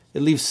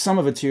it leaves some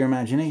of it to your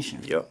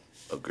imagination. Yep.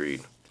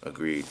 Agreed.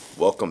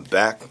 Welcome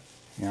back,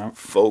 Yeah.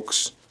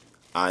 folks.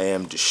 I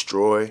am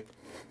Destroy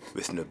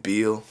with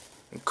Nabil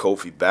and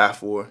Kofi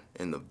Bafor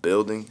in the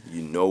building.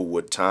 You know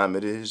what time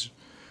it is.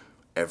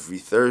 Every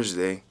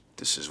Thursday,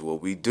 this is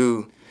what we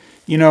do.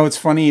 You know, it's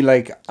funny,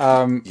 like,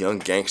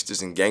 Young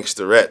gangsters and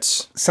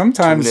gangsterettes.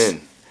 sometimes Tune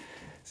in.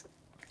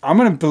 I'm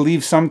going to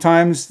believe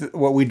sometimes that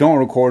what we don't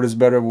record is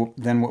better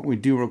than what we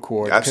do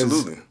record. 'Cause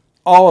Absolutely.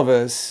 all of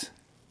us,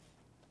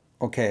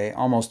 okay,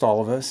 almost all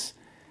of us,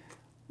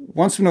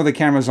 once we know the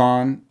camera's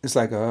on, it's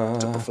like,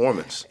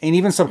 Performance. and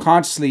even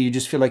subconsciously, you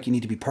just feel like you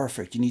need to be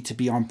perfect. You need to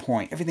be on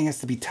point. Everything has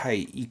to be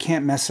tight. You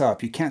can't mess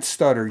up. You can't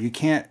stutter. You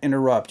can't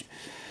interrupt.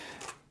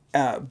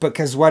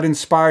 Because what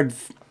inspired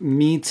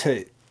me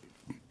to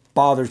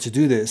bother to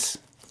do this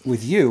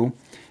with you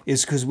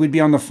is because we'd be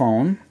on the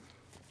phone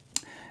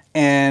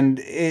and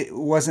it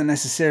wasn't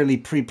necessarily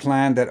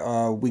pre-planned that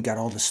we got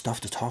all this stuff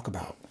to talk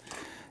about,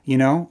 you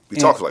know? We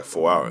talked for like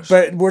 4 hours.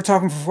 But we're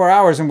talking for 4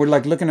 hours and we're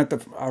like looking at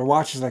our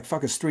watches like,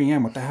 fuck, it's 3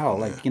 a.m. What the hell?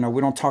 Like, you know,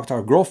 we don't talk to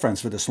our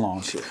girlfriends for this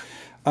long.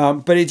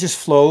 But it just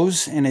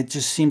flows and it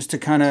just seems to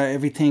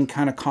everything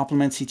kind of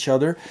complements each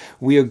other.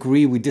 We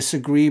agree, we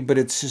disagree, but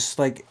it's just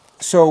like,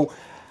 so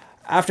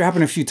after it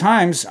happened a few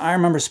times, I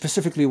remember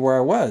specifically where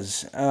I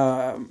was.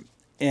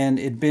 And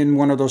it'd been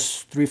one of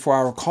those 3-4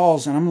 hour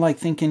calls. And I'm like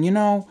thinking, you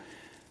know,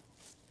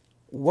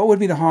 what would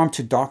be the harm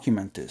to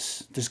document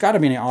this? There's got to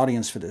be an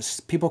audience for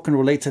this. People can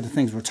relate to the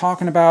things we're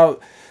talking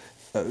about,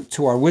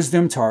 to our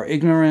wisdom, to our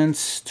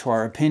ignorance, to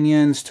our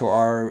opinions, to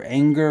our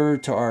anger,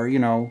 to our, you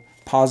know,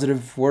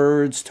 positive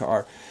words, to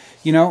our,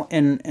 you know,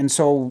 and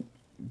so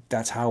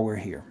that's how we're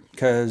here.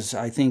 Because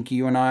I think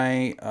you and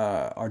I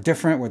are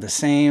different. We're the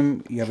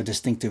same. You have a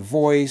distinctive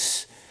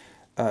voice.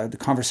 The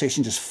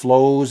conversation just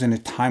flows and the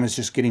time is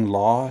just getting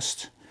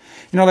lost.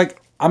 You know,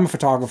 like I'm a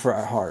photographer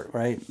at heart,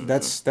 right?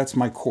 That's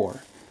my core.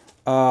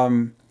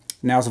 Now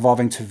it's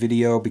evolving to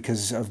video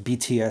because of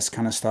BTS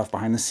kind of stuff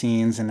behind the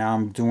scenes. And now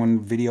I'm doing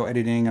video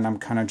editing and I'm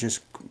kind of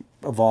just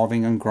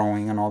evolving and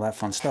growing and all that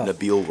fun stuff.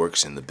 Nabil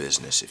works in the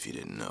business, if you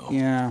didn't know.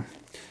 Yeah.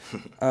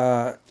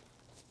 I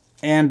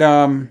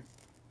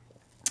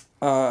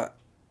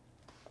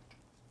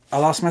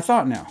lost my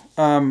thought now.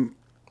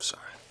 Sorry.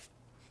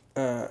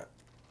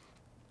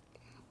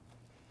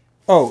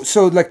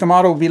 So like the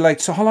motto would be like,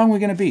 so how long are we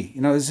going to be?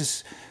 You know, is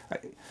this,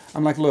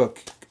 I'm like,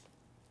 look,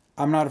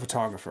 I'm not a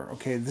photographer.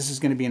 Okay. This is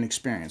going to be an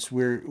experience.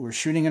 We're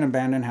shooting in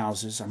abandoned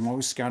houses. I'm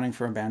always scouting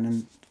for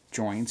abandoned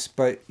joints,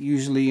 but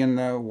usually in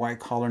the white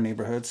collar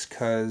neighborhoods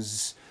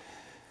because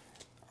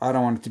I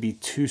don't want it to be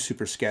too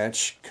super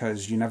sketch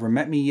because you never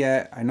met me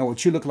yet. I know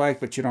what you look like,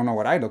 but you don't know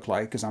what I look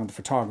like because I'm the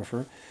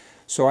photographer.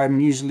 So I'm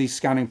usually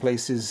scouting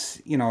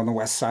places, you know, on the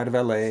west side of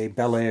LA,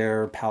 Bel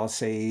Air,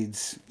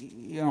 Palisades,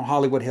 you know,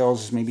 Hollywood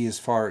Hills is maybe as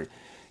far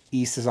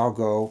east as I'll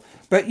go.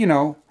 But, you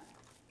know,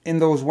 in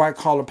those white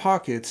collar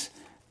pockets.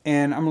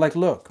 And I'm like,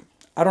 look,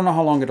 I don't know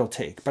how long it'll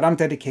take, but I'm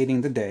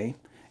dedicating the day.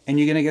 And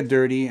you're going to get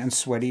dirty and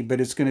sweaty,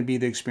 but it's going to be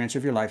the experience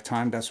of your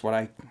lifetime. That's what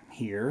I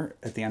hear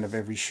at the end of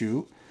every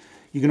shoot.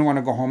 You're going to want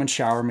to go home and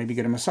shower, maybe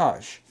get a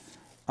massage.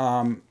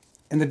 And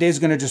the day's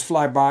going to just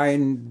fly by,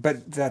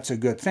 but that's a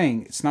good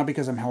thing. It's not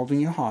because I'm holding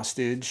you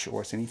hostage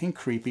or it's anything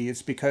creepy.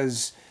 It's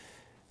because,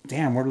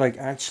 damn, we're like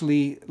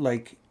actually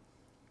like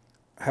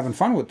having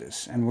fun with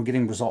this and we're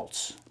getting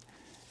results.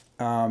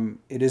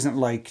 It isn't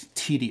like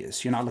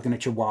tedious. You're not looking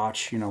at your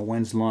watch, you know,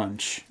 when's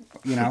lunch,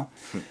 you know?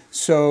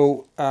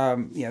 So,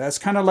 yeah, that's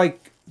kind of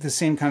like the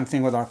same kind of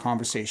thing with our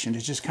conversation. It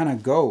just kind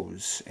of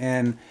goes.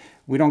 And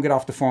we don't get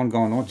off the phone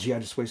going, oh, gee, I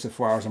just wasted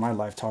 4 hours of my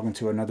life talking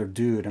to another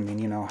dude. I mean,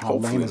 you know, how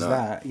Hopefully lame is not.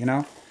 that, you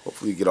know?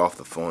 Hopefully you get off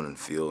the phone and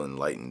feel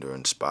enlightened or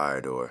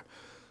inspired or,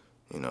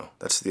 you know,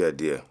 that's the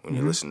idea. When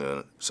you listen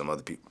to some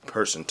other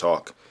person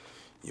talk,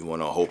 you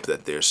want to hope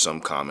that there's some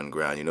common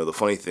ground. You know, the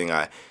funny thing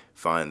I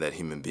find that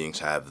human beings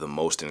have the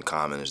most in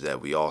common is that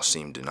we all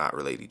seem to not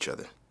relate each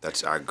other.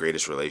 That's our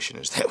greatest relation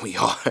is that we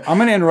are I'm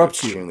going to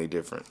interrupt extremely you.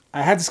 different.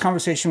 I had this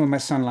conversation with my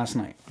son last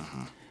night.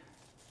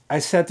 I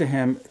said to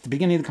him at the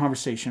beginning of the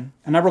conversation,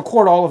 and I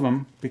record all of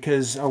them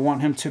because I want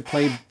him to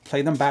play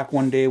them back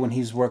one day when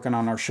he's working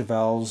on our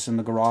Chevelles in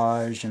the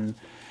garage and,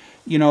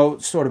 you know,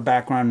 sort of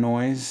background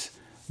noise.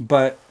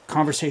 But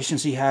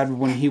conversations he had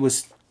when he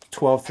was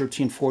 12,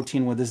 13,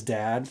 14 with his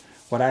dad,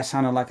 what I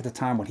sounded like at the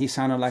time, what he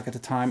sounded like at the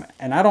time.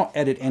 And I don't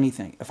edit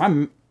anything. If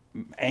I'm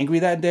angry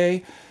that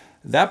day,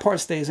 that part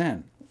stays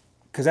in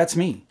because that's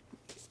me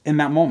in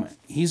that moment.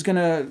 He's going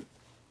to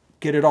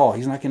get it all.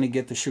 He's not going to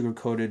get the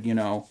sugar-coated, you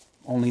know,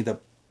 only the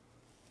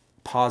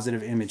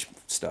positive image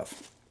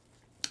stuff.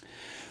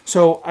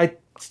 So I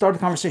started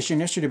the conversation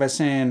yesterday by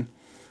saying,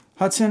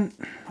 Hudson,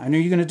 I know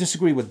you're going to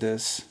disagree with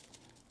this,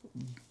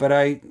 but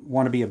I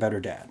want to be a better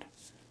dad.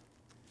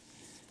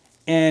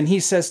 And he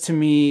says to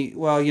me,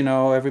 well, you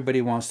know,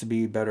 everybody wants to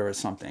be better at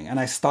something. And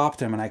I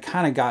stopped him and I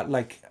kind of got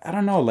like, I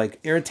don't know, like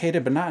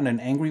irritated, but not in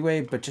an angry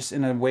way, but just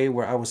in a way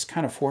where I was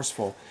kind of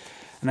forceful.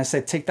 And I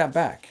said, take that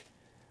back.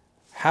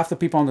 Half the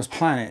people on this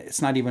planet,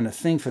 it's not even a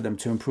thing for them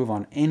to improve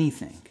on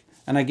anything.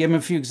 And I gave him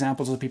a few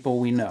examples of people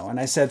we know. And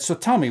I said, so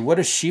tell me, what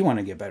does she want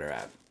to get better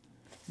at?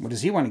 What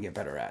does he want to get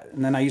better at?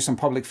 And then I used some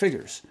public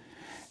figures.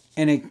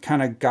 And it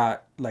kind of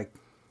got like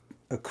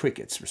a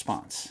crickets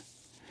response.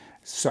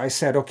 So I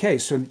said, okay,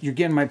 so you're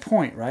getting my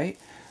point, right?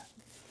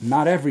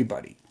 Not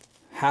everybody.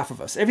 Half of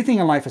us. Everything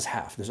in life is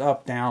half. There's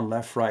up, down,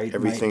 left, right.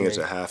 Everything night, is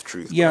day. a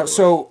half-truth. Yeah,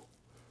 so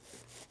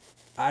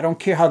I don't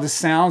care how this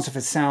sounds, if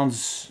it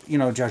sounds,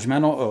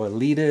 judgmental or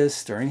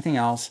elitist or anything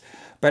else,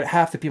 but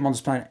half the people on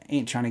this planet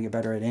ain't trying to get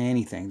better at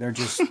anything. They're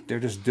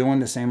just doing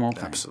the same old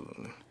thing.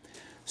 Absolutely.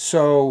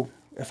 So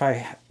if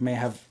I may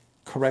have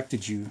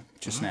corrected you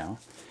just now,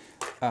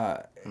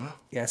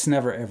 it's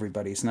never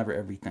everybody. It's never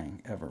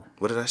everything, ever.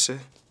 What did I say?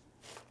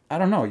 I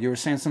don't know. You were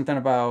saying something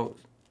about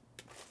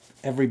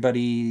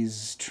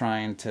everybody's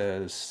trying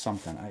to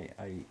something.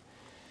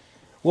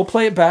 We'll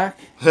play it back.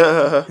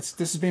 This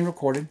is being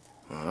recorded.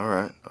 All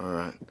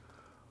right.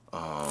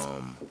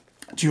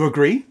 Do you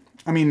agree?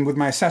 I mean, with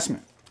my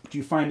assessment, do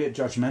you find it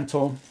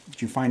judgmental? Do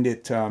you find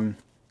it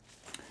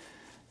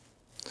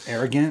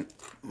arrogant?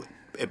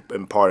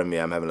 And pardon me,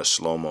 I'm having a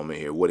slow moment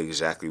here. What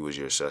exactly was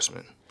your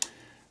assessment?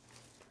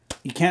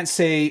 You can't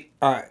say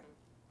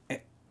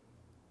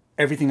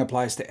everything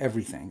applies to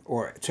everything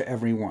or to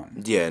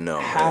everyone. Yeah, no.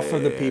 Half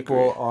of the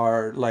people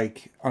are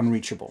like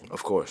unreachable.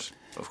 Of course.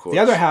 The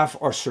other half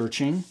are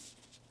searching,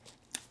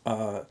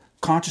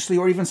 consciously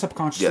or even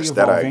subconsciously evolving.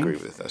 Yes, that I agree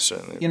with. I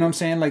certainly agree. You know what I'm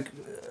saying? Like,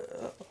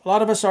 a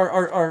lot of us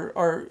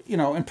are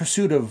in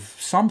pursuit of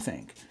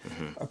something,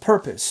 a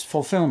purpose,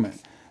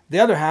 fulfillment. The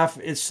other half,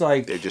 it's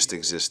like they're just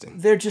existing.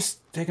 They're just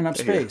taking up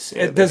space.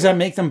 Does that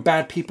make them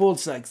bad people?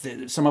 It's like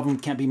some of them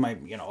can't be my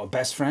a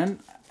best friend.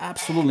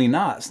 Absolutely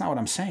not. That's not what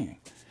I'm saying.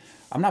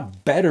 I'm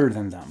not better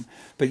than them,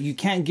 but you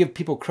can't give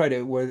people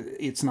credit where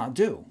it's not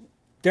due.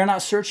 They're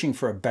not searching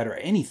for a better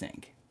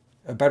anything,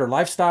 a better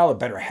lifestyle, a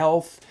better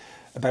health,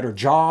 a better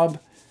job,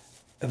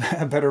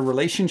 a better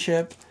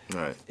relationship.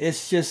 Right.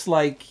 It's just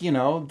like,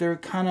 they're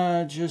kind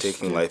of just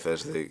taking life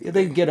as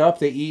they get up,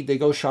 they eat, they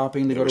go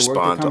shopping, they go to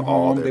work, they come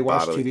home, they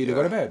watch TV, they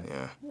go to bed.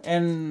 Yeah.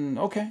 And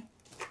okay.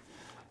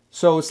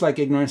 So it's like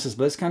ignorance is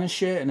bliss kind of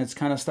shit, and it's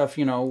kind of stuff,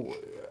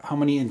 how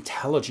many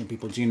intelligent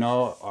people do you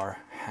know are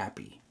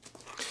happy?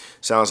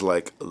 Sounds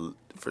like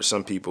for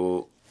some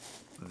people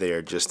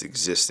they're just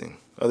existing.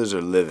 Others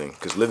are living,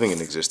 because living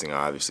and existing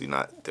are obviously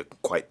not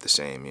quite the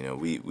same.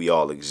 We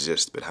all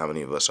exist, but how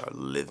many of us are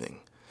living?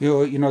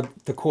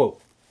 The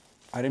quote,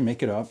 I didn't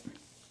make it up.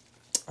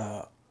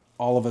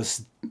 All of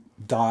us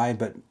die,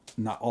 but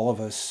not all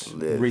of us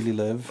really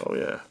live. Oh,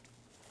 yeah.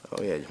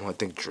 I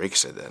think Drake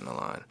said that in the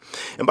line.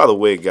 And by the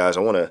way, guys,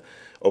 I want to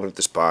open up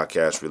this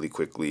podcast really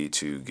quickly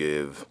to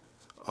give,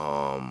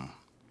 I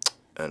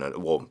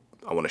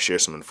want to share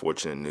some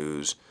unfortunate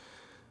news.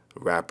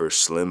 Rapper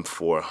Slim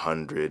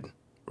 400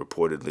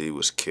 reportedly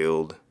was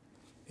killed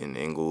in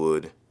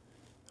Inglewood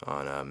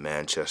on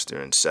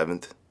Manchester and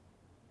 7th.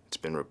 It's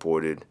been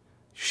reported.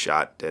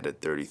 Shot dead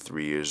at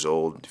 33 years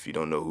old. If you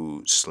don't know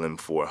who Slim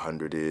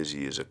 400 is,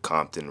 he is a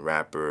Compton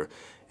rapper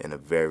and a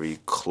very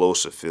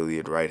close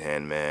affiliate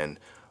right-hand man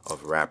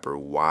of rapper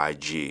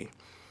YG.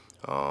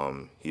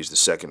 He's the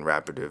second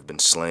rapper to have been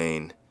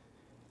slain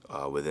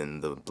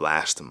within the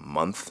last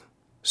month's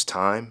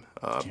time.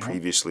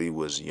 Previously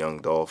was Young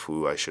Dolph,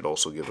 who I should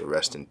also give a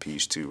rest in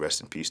peace to.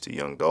 Rest in peace to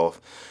Young Dolph.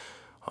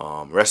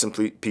 Rest in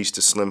peace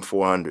to Slim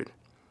 400.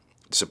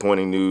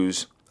 Disappointing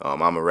news.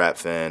 I'm a rap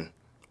fan.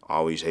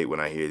 Always hate when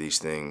I hear these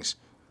things.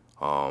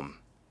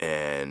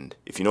 And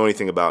if you know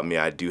anything about me,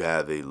 I do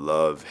have a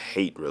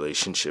love-hate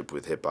relationship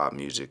with hip-hop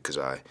music because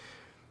I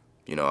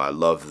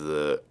love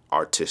the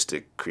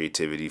artistic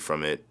creativity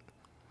from it.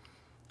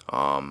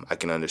 I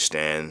can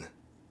understand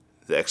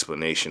the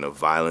explanation of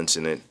violence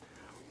in it,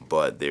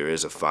 but there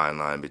is a fine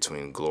line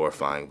between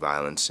glorifying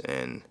violence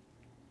and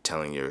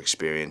telling your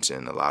experience,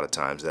 and a lot of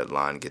times that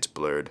line gets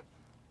blurred.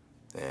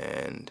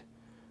 And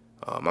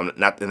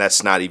and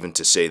that's not even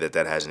to say that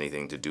has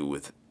anything to do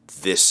with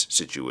this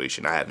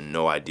situation. I have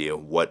no idea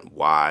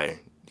why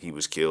he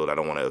was killed. I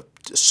don't want to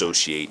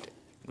associate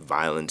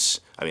violence.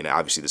 I mean,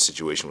 obviously the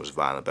situation was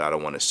violent, but I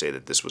don't want to say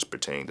that this was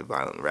pertaining to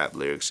violent rap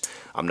lyrics.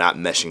 I'm not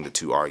meshing the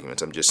two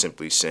arguments. I'm just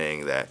simply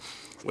saying that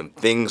when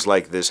things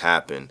like this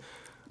happen,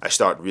 I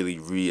start really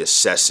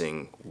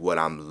reassessing what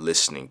I'm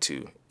listening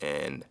to.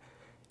 And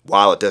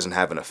while it doesn't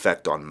have an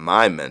effect on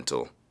my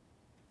mental,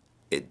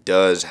 it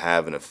does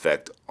have an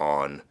effect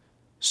on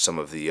some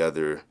of the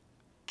other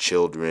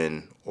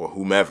children or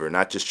whomever,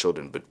 not just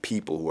children, but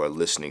people who are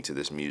listening to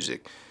this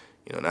music.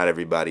 Not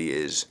everybody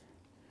is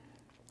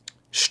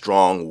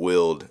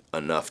strong-willed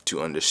enough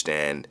to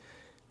understand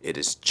it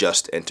is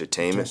just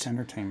entertainment. Just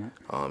entertainment.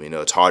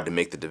 It's hard to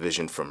make the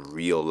division from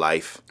real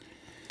life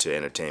to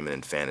entertainment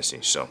and fantasy.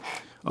 So,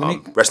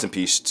 rest in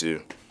peace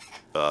to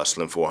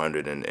Slim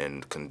 400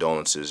 and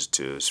condolences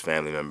to his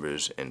family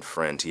members and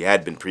friends. He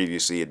had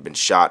been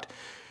shot.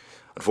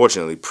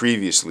 Unfortunately,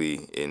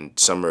 previously in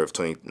summer of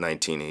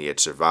 2019, he had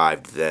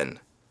survived then,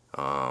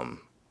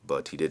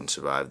 but he didn't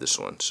survive this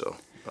one. So,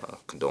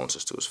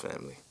 condolences to his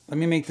family. Let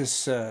me make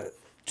this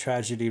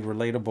tragedy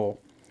relatable.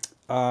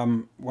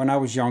 When I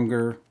was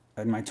younger,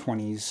 in my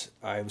 20s,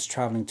 I was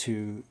traveling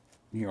to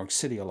New York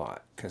City a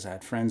lot because I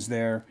had friends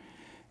there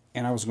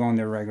and I was going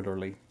there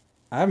regularly.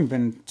 I haven't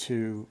been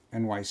to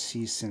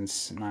NYC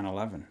since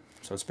 9/11,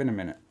 so it's been a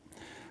minute.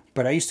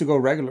 But I used to go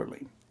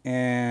regularly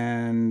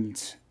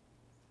and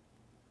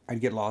I'd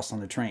get lost on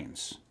the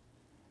trains.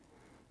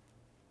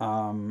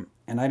 And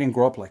I didn't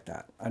grow up like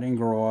that. I didn't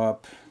grow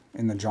up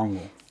in the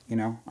jungle, you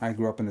know? I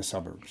grew up in the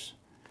suburbs.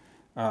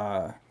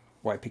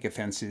 White picket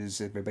fences,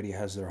 everybody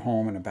has their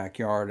home and a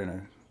backyard and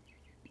a,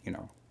 you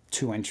know,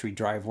 two entry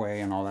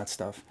driveway and all that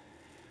stuff.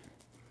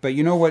 But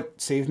you know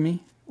what saved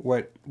me?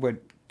 What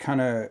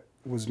kind of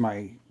was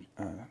my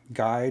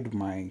guide,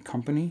 my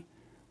company,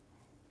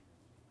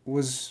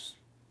 was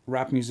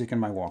rap music and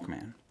my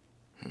Walkman.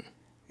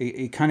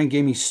 It kind of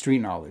gave me street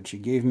knowledge.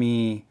 It gave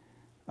me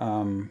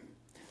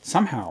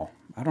somehow,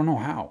 I don't know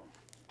how,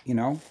 you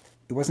know,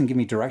 it wasn't giving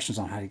me directions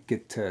on how to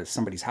get to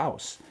somebody's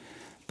house.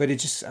 But it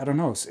just, I don't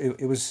know,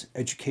 it was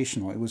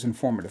educational, it was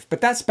informative.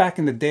 But that's back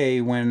in the day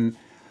when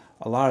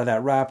a lot of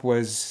that rap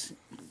was,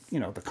 you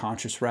know, the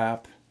conscious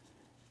rap.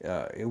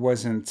 It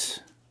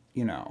wasn't,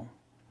 you know,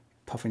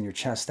 puffing your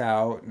chest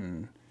out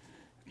and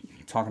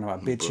talking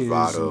about bitches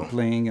Bravado. and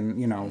bling and,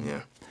 you know,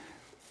 Yeah.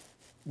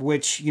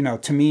 which, you know,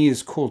 to me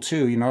is cool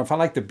too. You know, if I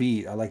like the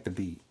beat, I like the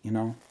beat, you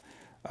know.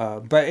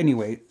 But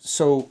anyway,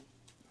 so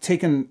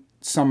taking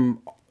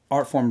some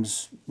art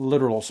forms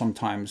literal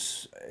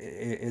sometimes,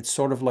 it's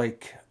sort of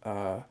like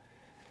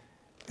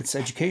it's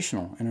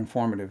educational and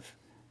informative.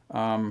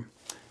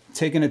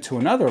 Taking it to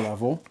another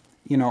level,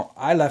 you know,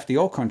 I left the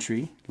old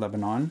country,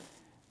 Lebanon,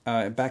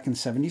 back in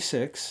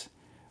 '76,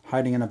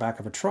 hiding in the back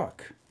of a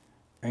truck.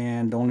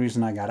 And the only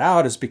reason I got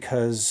out is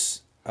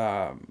because we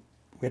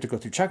had to go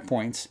through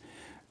checkpoints.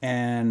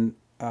 And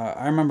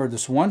I remember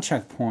this one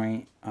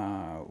checkpoint,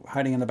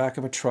 hiding in the back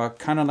of a truck,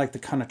 kind of like the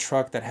kind of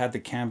truck that had the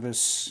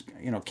canvas,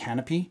 you know,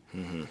 canopy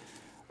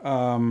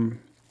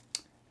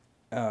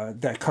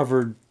that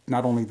covered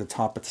not only the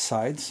top but the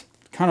sides.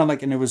 Kind of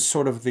like, and it was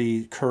sort of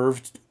the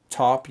curved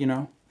top, you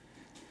know.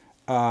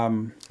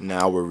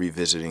 Now we're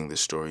revisiting the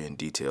story in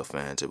detail,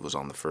 fans. It was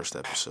on the first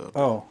episode.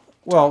 Oh,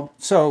 well,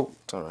 so,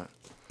 It's all right.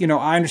 you know,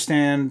 I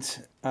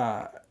understand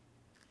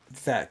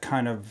that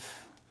kind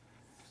of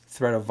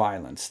threat of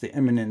violence, the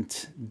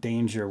imminent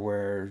danger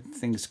where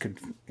things could,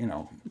 you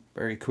know,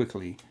 very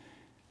quickly,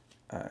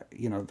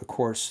 you know, the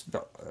course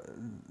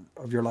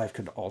of your life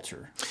could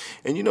alter.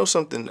 And you know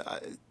something?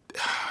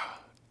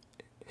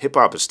 Hip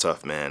hop is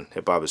tough, man.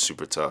 Hip hop is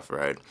super tough,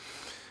 right?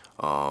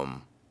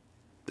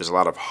 There's a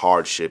lot of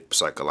hardship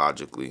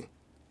psychologically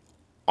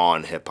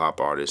on hip hop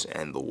artists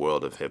and the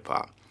world of hip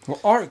hop. Well,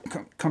 art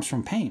comes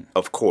from pain.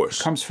 Of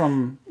course. Comes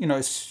from, you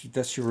know,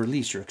 that's your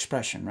release, your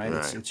expression, right?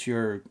 Right. It's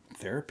your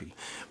therapy.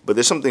 But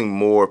there's something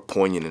more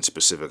poignant and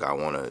specific I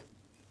want to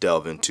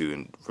delve into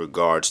in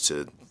regards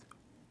to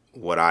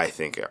what I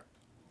think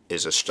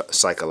is a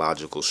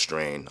psychological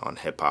strain on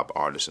hip hop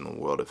artists in the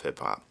world of hip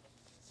hop.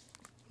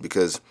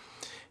 Because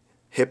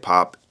hip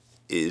hop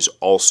is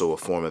also a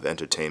form of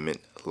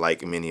entertainment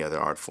like many other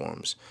art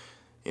forms.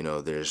 You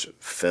know, there's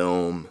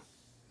film,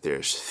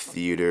 there's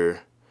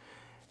theater,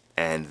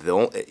 and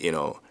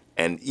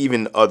and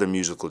even other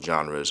musical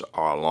genres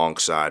are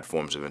alongside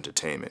forms of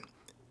entertainment.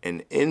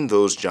 And in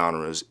those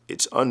genres,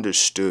 it's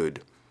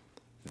understood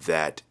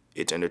that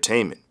it's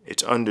entertainment.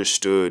 It's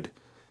understood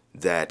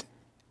that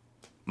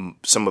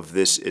some of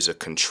this is a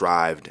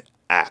contrived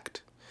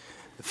act.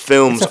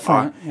 Films It's a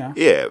front, are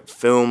yeah.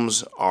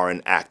 films are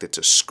an act. It's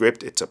a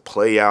script. It's a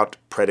play out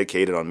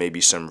predicated on maybe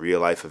some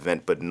real life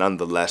event, but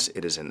nonetheless,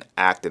 it is an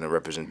act and a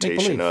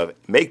representation Make-believe.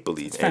 of make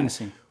believe. It's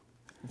fantasy.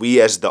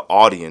 We as the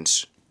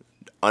audience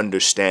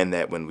understand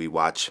that when we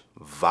watch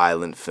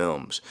violent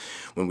films,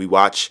 when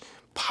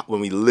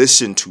we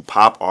listen to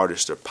pop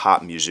artists or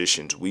pop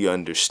musicians, we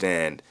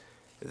understand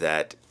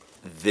that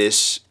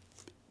this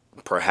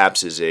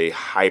perhaps is a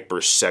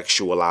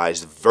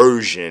hypersexualized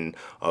version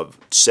of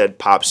said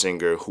pop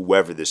singer,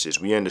 whoever this is.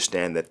 We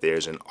understand that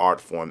there's an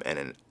art form and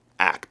an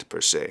act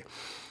per se.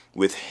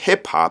 With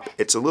hip hop,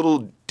 it's a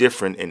little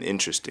different and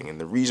interesting.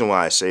 And the reason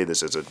why I say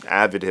this as an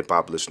avid hip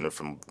hop listener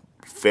from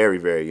very,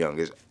 very young,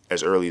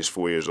 as early as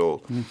 4 years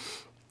old.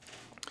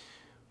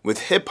 With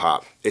hip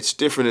hop, it's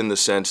different in the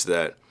sense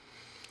that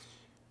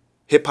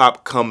hip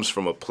hop comes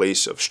from a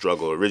place of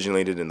struggle,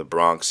 originated in the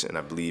Bronx in,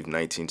 I believe,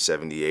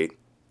 1978.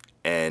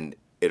 And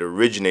it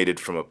originated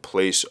from a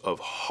place of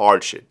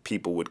hardship.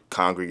 People would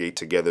congregate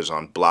together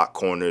on block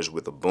corners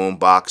with a boom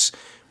box,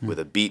 with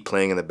a beat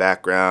playing in the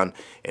background,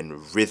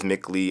 and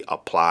rhythmically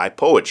apply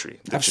poetry.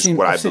 That's just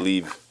what I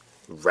believe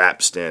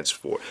rap stands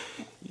for.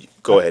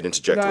 Go ahead,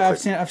 interject real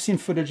quick. I've seen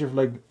footage of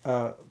like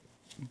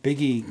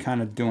Biggie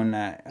kind of doing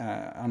that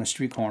on a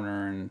street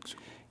corner, and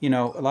you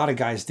know, a lot of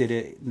guys did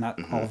it. Not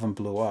all of them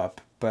blew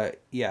up,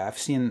 but yeah, I've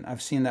seen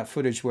that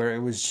footage where it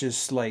was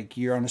just like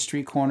you're on a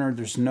street corner.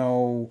 There's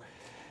no,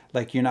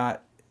 like you're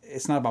not.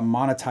 It's not about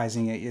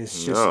monetizing it.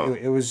 It's just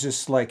it was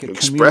just like a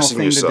communal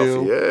thing to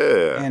do.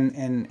 Yeah.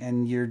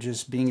 And you're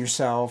just being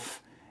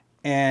yourself,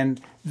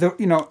 and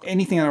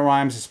anything that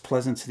rhymes is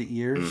pleasant to the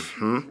ears,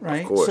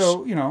 right? Of course.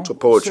 So That's what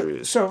poetry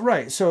is. So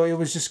right, so it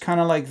was just kind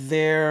of like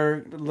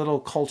their little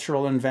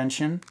cultural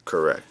invention.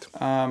 Correct.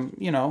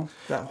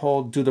 That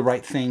whole do the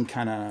right thing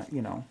kind of,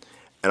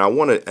 And I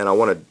want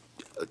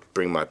to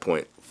bring my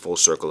point full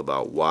circle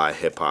about why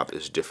hip hop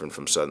is different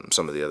from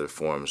some of the other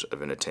forms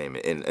of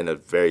entertainment. In a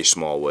very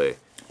small way,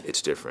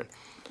 it's different.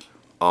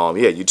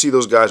 You'd see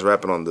those guys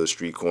rapping on the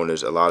street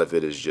corners. A lot of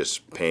it is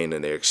just pain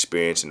and their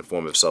experience in the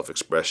form of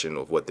self-expression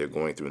of what they're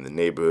going through in the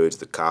neighborhoods.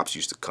 The cops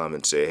used to come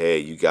and say, "Hey,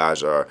 you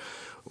guys are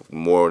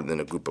more than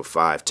a group of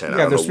 5, 10. I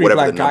don't know,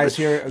 whatever the number." Guys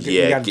here.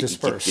 Yeah,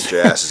 disperse. get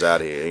your asses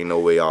out of here. Ain't no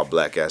way y'all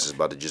black asses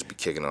about to just be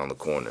kicking on the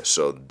corner.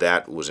 So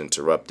that was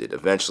interrupted.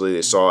 Eventually,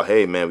 they saw,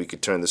 hey man, we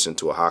could turn this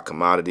into a hot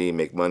commodity,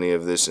 make money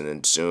of this, and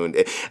then soon.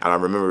 And I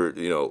remember,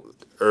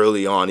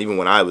 early on, even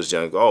when I was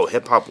young,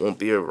 hip hop won't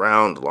be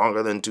around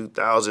longer than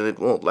 2000. It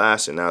won't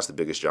last, and now it's the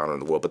biggest genre in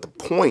the world. But the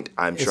point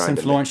it's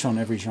influential in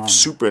every genre.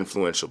 Super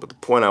influential. But the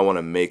point I want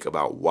to make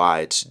about why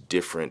it's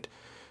different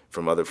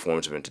from other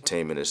forms of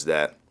entertainment is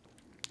that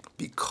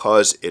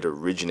because it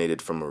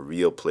originated from a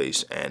real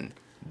place and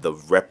the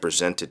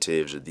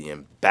representatives or the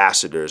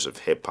ambassadors of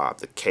hip hop,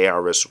 the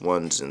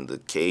KRS-Ones and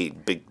the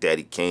Big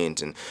Daddy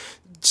Kanes and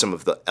some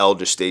of the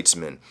elder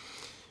statesmen,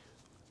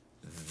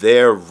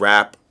 their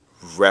rap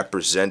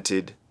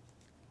represented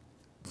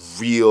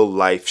real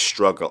life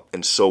struggle.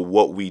 And so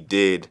what we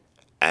did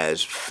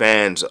as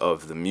fans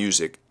of the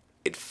music,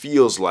 it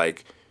feels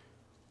like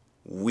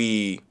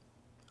we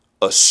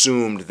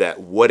assumed that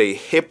what a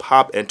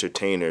hip-hop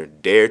entertainer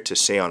dared to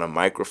say on a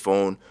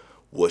microphone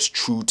was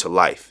true to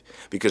life.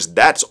 Because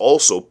that's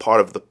also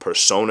part of the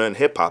persona in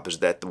hip-hop, is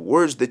that the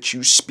words that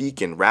you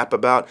speak and rap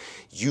about,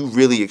 you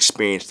really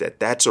experienced that.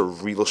 That's a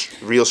real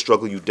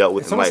struggle you dealt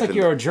with in life. It's almost like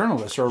you're a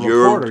journalist or a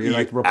reporter. You're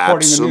like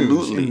reporting the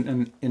news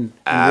in real time.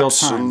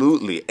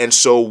 Absolutely. And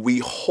so we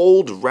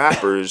hold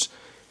rappers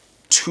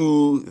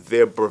to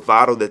their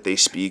bravado that they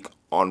speak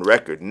on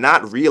record,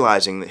 not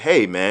realizing that,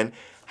 hey, man,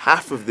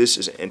 half of this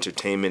is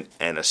entertainment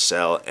and a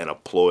sell and a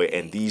ploy,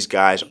 and these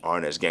guys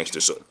aren't as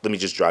gangsters. So let me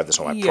just drive this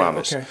home. I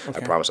promise. Okay. I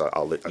promise.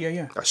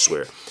 I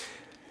swear.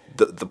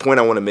 The point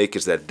I want to make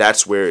is that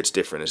that's where it's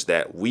different, is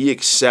that we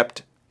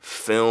accept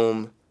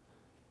film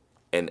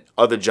and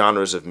other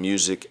genres of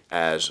music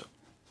as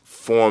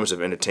forms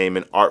of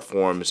entertainment, art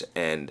forms,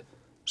 and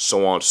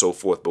so on and so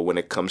forth. But when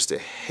it comes to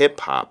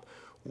hip-hop,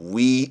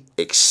 we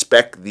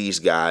expect these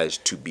guys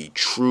to be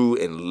true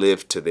and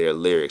live to their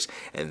lyrics.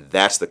 And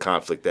that's the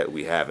conflict that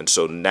we have. And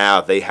so now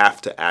they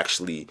have to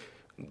actually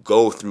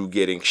go through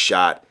getting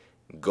shot,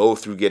 go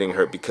through getting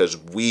hurt, because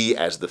we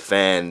as the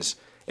fans,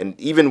 and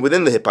even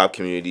within the hip-hop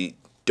community,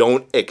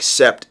 don't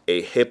accept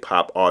a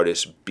hip-hop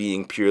artist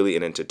being purely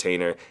an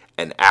entertainer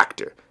and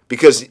actor.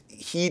 Because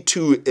he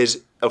too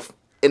is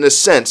in a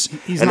sense,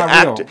 an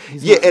actor.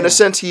 In a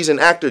sense, he's an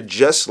actor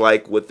just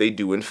like what they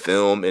do in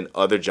film and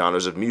other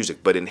genres of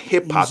music. But in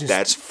hip-hop,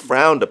 that's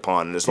frowned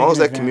upon. And as long as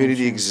that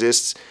community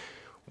exists,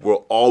 we're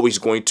always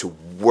going to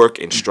work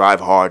and strive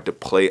hard to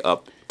play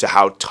up to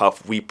how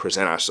tough we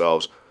present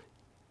ourselves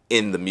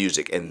in the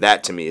music. And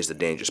that, to me, is the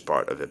dangerous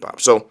part of hip-hop.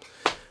 So,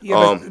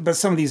 but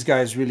some of these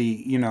guys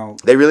really,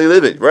 they really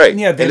live it, right?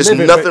 Yeah, and there's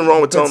nothing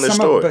wrong with telling their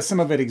story. But some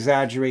of it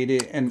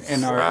exaggerated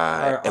and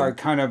are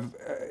kind of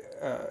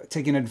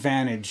taking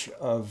advantage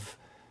of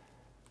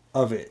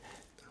it.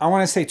 I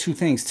want to say two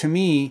things. To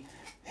me,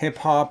 hip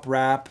hop,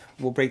 rap,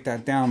 we'll break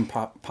that down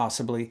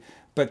possibly,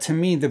 but to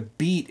me, the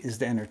beat is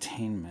the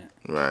entertainment.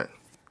 Right.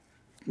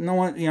 No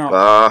one,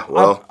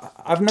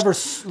 I've never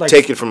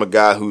take it from a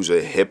guy who's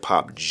a hip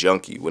hop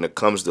junkie. When it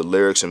comes to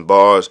lyrics and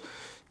bars,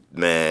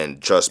 man,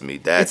 trust me,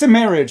 that it's a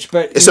marriage.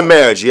 But it's a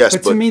marriage, yes.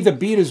 But to me, the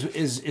beat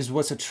is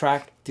what's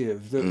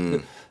attractive.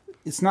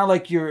 It's not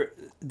like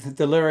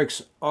the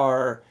lyrics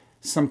are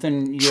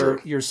something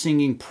you're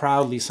singing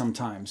proudly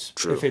sometimes.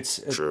 True. If it's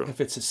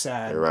a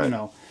sad, right.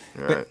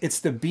 But it's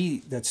the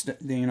beat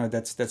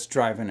that's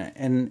driving it,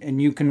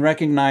 and you can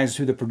recognize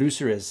who the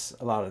producer is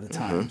a lot of the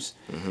times.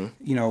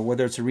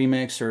 Whether it's a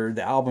remix or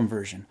the album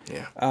version.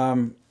 Yeah.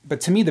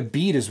 But to me, the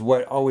beat is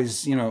what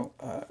always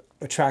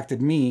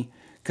attracted me,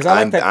 because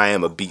I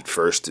am a beat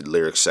first,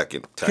 lyrics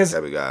second type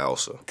of guy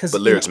also.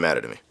 But lyrics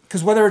matter to me.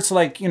 Because whether it's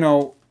like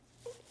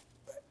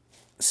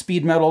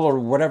speed metal or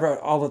whatever,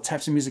 all the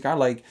types of music I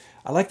like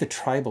the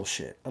tribal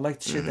shit. I like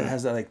the shit that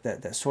has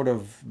that sort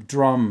of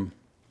drum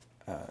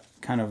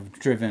kind of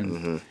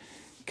driven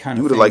kind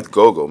you of would have liked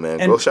go-go, man.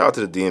 Go shout out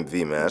to the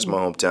DMV, man. That's my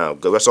hometown.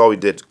 That's all we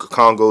did,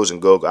 congos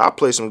and go-go. I'll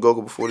play some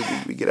go-go before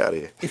we get out of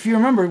here. If you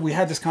remember, we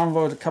had this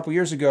convo a couple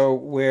years ago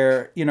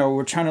where,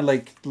 we're trying to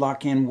like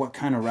lock in what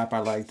kind of rap I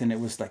liked, and it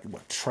was like,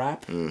 what,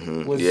 trap? You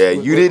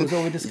didn't. Was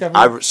what we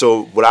discovered?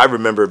 So what I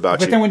remember about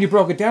But then when you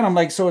broke it down, I'm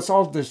like, so it's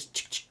all this...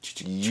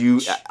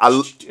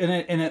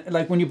 And it,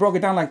 like when you broke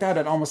it down like that,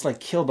 it almost like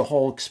killed the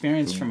whole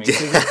experience for me.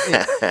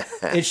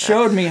 It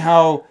showed me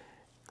how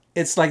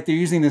it's like they're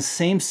using the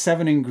same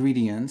 7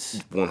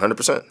 ingredients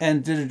 100%.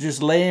 and they're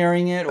just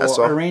layering it That's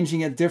or all.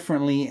 arranging it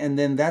differently, and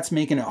then that's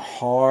making it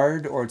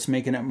hard, or it's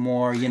making it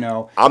more,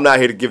 I'm not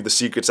here to give the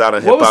secrets out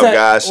on hip What was hop that?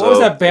 guys. What was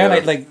So, that band?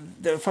 you know. Like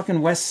the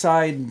fucking West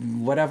Side,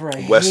 whatever.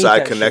 I West hate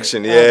Side that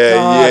Connection, shit.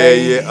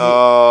 yeah,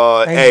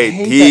 Oh, God, yeah. I Hey,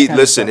 hate he that kind of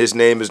listen. stuff. His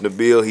name is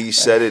Nabil. He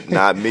said it,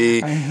 not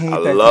me. I hate I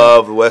that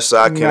love West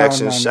Side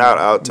Connection. no, Shout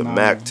out to no,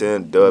 Mac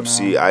 10, Dub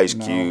C, Ice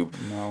no, Cube.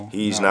 no,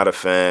 He's no. not a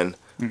fan.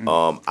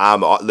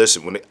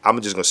 Listen. I'm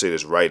just gonna say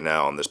this right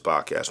now on this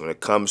podcast. When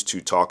it comes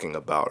to talking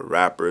about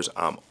rappers,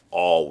 I'm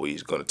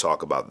always going to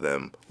talk about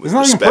them with It's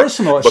not even respect.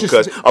 personal. It's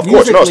because, just of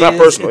course, no, it's not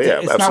musically, personal. Yeah,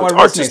 it's absolutely. not what It's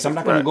resonates. artistic. I'm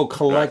not going to go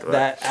collect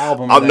that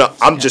album.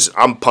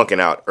 I'm punking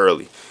out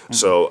early.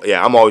 So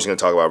yeah, I'm always going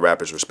to talk about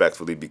rappers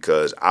respectfully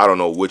because I don't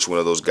know which one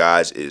of those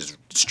guys is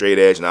straight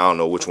edge and I don't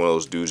know which one of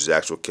those dudes is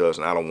actual killers,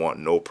 and I don't want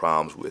no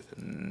problems with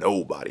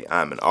nobody.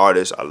 I'm an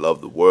artist. I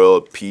love the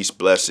world. Peace,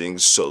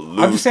 blessings,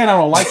 salute. I'm just saying I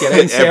don't like it. I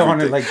didn't say I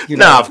wanted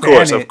of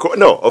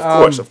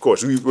course. Of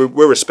course.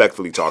 We're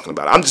respectfully talking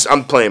about it.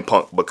 I'm playing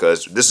punk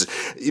because this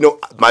is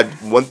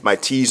my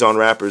tease on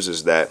rappers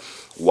is that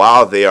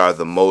while they are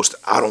the most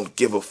I don't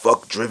give a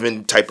fuck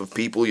driven type of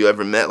people you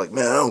ever met, like,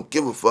 man, I don't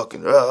give a fuck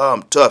and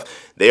I'm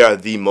tough, they are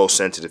the most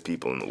sensitive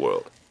people in the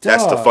world.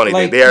 That's the funny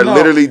thing. They are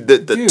literally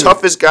the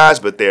toughest guys,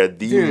 but they're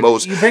the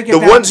most.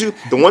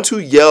 The ones who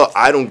yell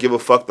 "I don't give a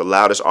fuck" the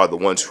loudest are the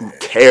ones who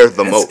care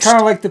the most. It's kind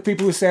of like the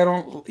people who say I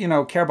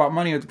don't, care about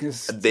money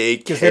because they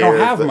don't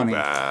have money.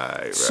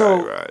 Right.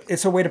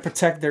 It's a way to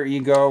protect their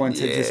ego and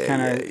to just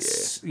kind of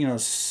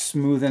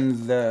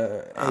smoothen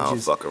the edges. I don't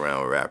fuck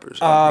around with rappers.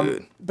 I'm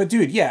good. But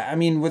dude, I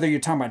mean, whether you're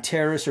talking about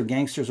terrorists or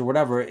gangsters or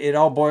whatever, it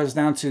all boils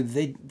down to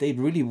they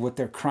really what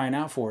they're crying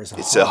out for is a hug.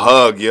 It's a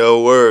hug,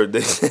 yo, word.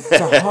 It's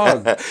a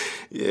hug.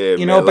 Yeah,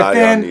 man, but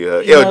then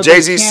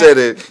Jay-Z said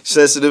it.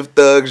 Sensitive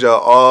thugs, y'all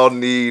all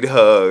need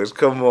hugs.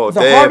 Come on,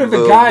 the heart of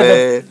the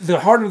guy. The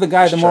heart of the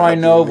guy. The more I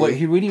know, what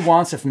he really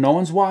wants, if no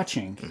one's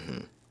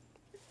watching,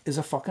 is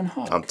a fucking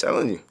hug. I'm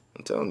telling you.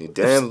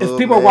 Damn. If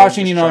people are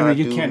watching, you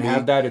can't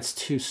have that. It's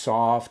too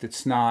soft.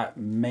 It's not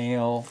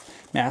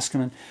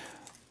masculine.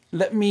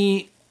 I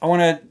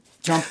want to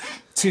jump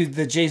to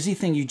the Jay-Z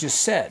thing you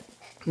just said.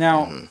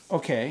 Now,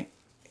 okay,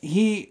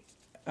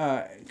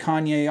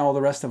 Kanye, all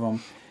the rest of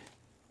them,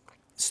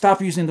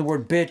 stopped using the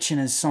word bitch in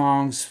his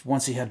songs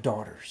once he had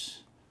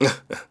daughters.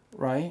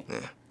 Right?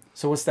 Yeah.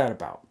 So what's that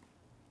about?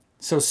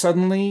 So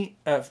suddenly,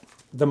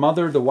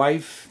 the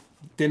wife,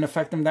 didn't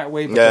affect him that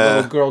way, but the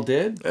little girl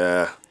did?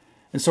 Yeah.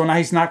 And so now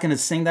he's not going to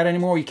sing that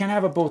anymore. You can't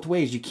have it both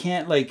ways. You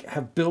can't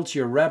have built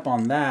your rep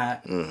on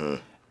that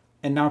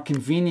and now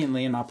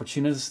conveniently and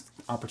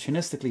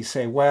opportunistically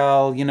say,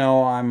 well,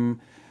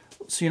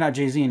 so you're not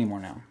Jay-Z anymore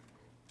now.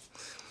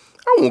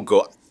 I won't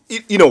go.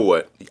 You know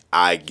what?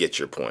 I get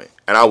your point,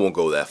 and I won't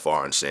go that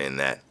far in saying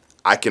that.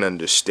 I can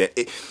understand.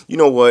 You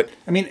know what?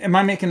 I mean, am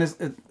I making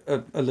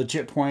a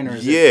legit point, or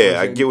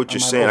I get what you're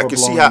saying. I can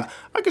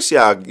see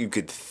how you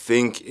could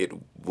think it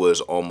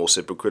was almost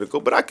hypocritical,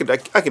 but I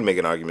can make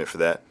an argument for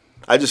that.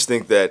 I just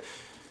think that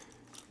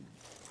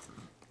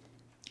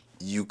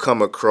you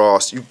come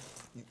across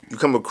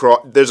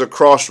there's a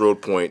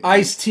crossroad point.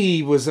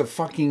 Ice-T was a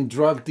fucking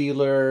drug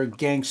dealer,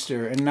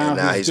 gangster, and now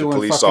he's doing a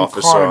police fucking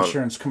officer car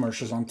insurance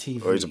commercials on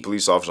TV. Or he's a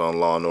police officer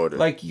on Law and Order.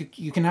 Like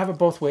you can have it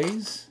both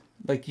ways.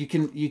 Like you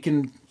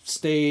can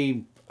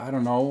stay, I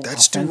don't know.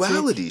 That's authentic.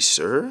 Duality,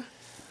 sir.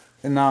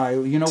 And now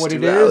you know what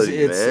duality,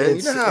 it is.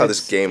 It's you know how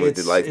this game of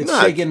life. You know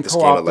how this game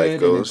of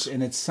life goes.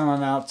 And it's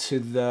selling out to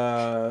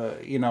the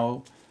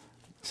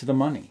to the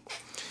money.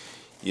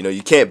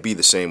 You can't be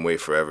the same way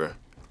forever.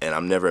 And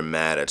I'm never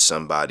mad at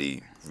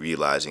somebody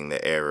realizing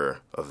the error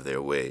of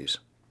their ways.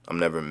 I'm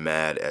never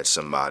mad at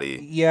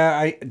somebody.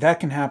 Yeah, that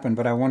can happen,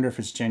 but I wonder if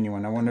it's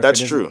genuine. I wonder if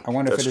That's true. I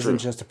wonder if it isn't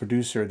just a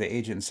producer or the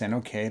agent saying,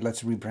 "Okay,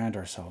 let's rebrand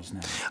ourselves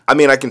now." I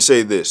mean, I can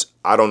say this.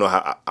 I don't know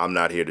how. I'm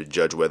not here to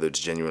judge whether it's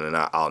genuine or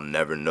not. I'll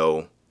never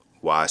know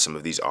why some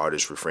of these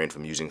artists refrain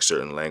from using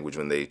certain language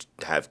when they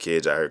have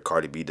kids. I heard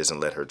Cardi B doesn't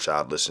let her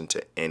child listen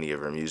to any of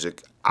her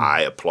music.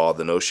 I applaud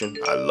the notion.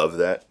 I love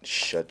that.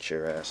 Shut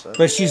your ass up.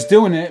 But she's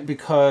doing it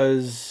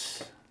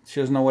because she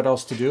doesn't know what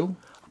else to do.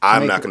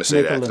 I'm not going to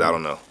say that because I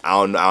don't know.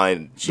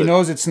 She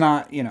knows it's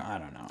not, I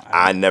don't know.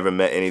 I never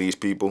met any of these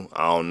people.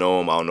 I don't know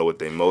them. I don't know what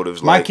their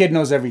motives My like. kid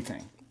knows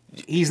everything.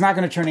 He's not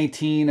going to turn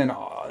 18 and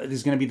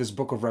there's going to be this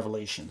book of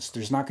revelations.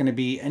 There's not going to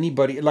be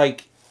anybody,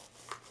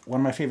 one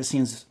of my favorite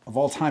scenes of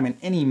all time in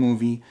any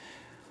movie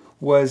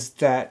was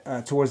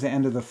that towards the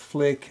end of the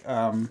flick,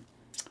 the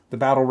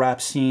battle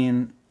rap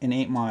scene in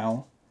 8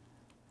 Mile,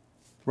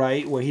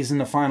 right? Where he's in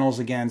the finals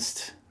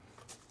against...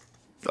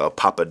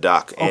 Papa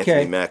Doc,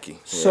 Anthony Mackie. Yeah.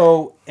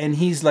 So, and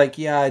he's like,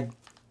 yeah, I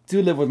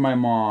do live with my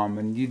mom,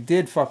 and you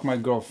did fuck my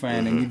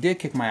girlfriend, and you did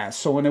kick my ass.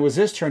 So when it was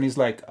his turn, he's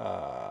like,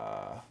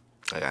 I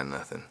got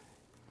nothing.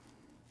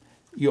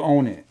 You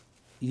own it.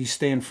 You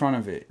stay in front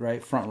of it,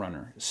 right? Front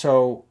runner.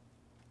 So...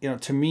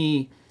 to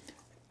me,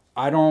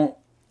 I don't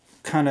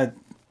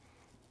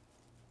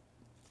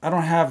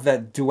have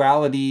that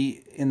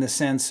duality in the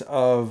sense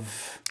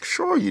of...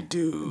 Sure you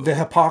do. The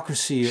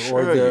hypocrisy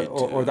or Sure the you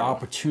or the do.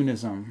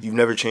 opportunism. You've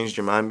never changed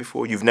your mind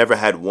before? You've never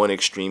had one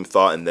extreme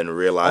thought and then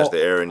realized Oh,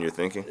 the error in your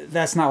thinking?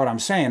 that's not what I'm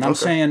saying. I'm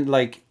Okay. saying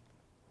like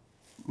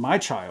my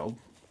child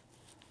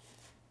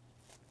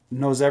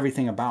knows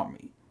everything about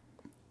me.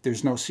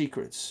 There's no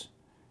secrets.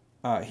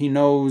 He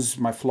knows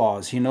my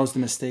flaws. He knows the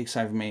mistakes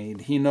I've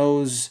made. He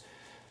knows,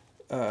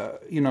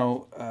 you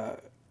know,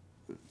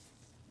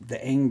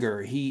 the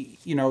anger.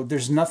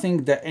 There's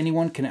nothing that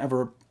anyone can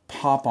ever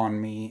pop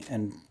on me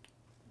and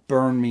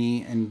burn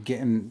me and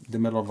get in the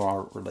middle of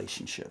our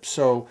relationship.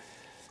 So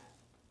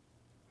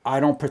I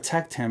don't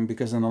protect him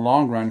because in the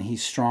long run,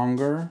 he's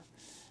stronger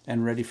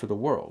and ready for the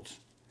world.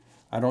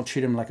 I don't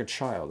treat him like a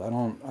child. I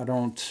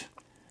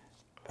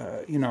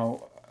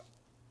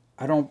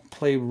don't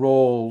play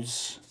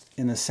roles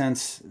in the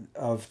sense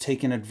of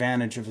taking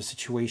advantage of a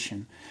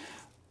situation.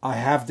 I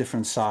have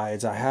different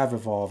sides. I have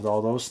evolved,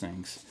 all those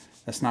things.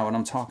 That's not what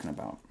I'm talking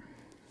about.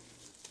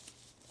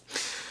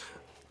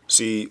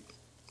 See,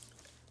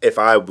 if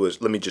I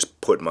was, let me just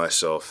put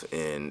myself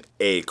in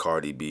a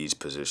Cardi B's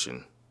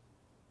position.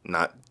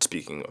 Not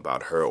speaking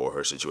about her or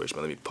her situation,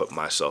 but let me put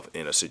myself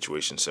in a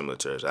situation similar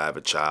to hers. I have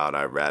a child,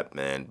 I rap,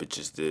 man,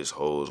 bitches this,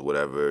 hoes,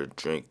 whatever,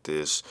 drink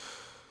this,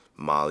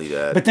 Molly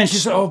that. But then she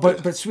said, "Oh, smoke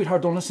this. but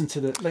sweetheart, don't listen to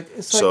the like."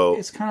 It's So, like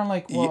it's kind of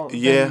like, well,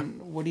 yeah, then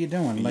what are you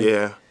doing? Like,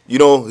 yeah. You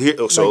know,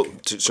 so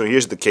like so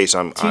here's the case.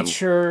 I'm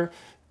teach your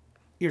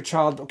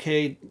child,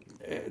 okay,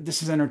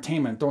 this is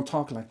entertainment. Don't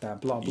talk like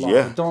that. Blah blah.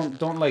 yeah. But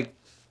don't like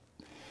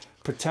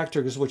protect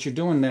her because what you're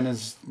doing then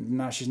is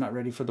now she's not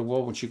ready for the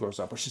world when she grows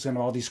up, or she's gonna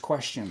have all these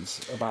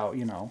questions about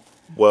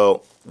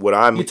Well,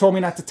 you told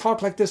me not to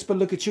talk like this, but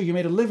look at you, you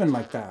made a living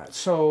like that.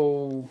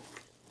 So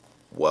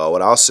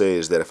what I'll say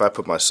is that if I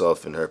put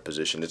myself in her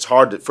position, it's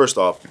hard to, first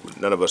off,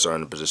 none of us are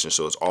in a position,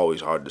 so it's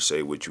always hard to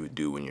say what you would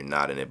do when you're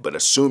not in it. But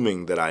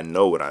assuming that I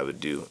know what I would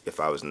do if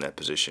I was in that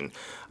position,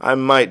 I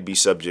might be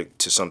subject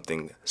to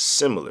something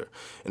similar.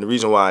 And the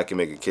reason why I can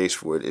make a case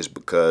for it is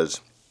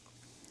because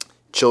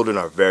children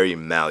are very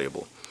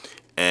malleable.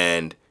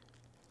 And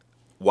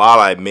while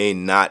I may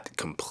not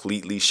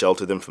completely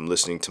shelter them from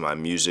listening to my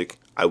music,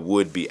 I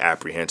would be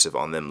apprehensive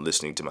on them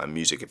listening to my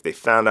music. If they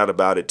found out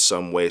about it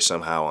some way,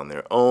 somehow on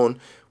their own,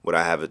 would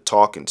I have a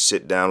talk and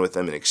sit down with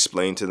them and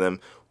explain to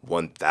them?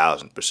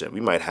 1,000%.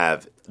 We might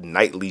have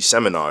nightly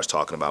seminars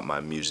talking about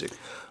my music.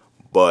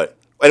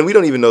 And we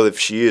don't even know if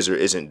she is or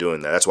isn't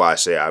doing that. That's why I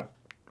say I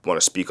want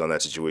to speak on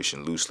that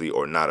situation loosely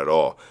or not at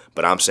all.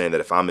 But I'm saying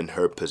that if I'm in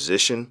her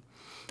position,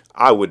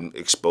 I wouldn't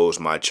expose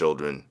my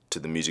children to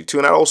the music too,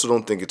 and I also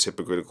don't think it's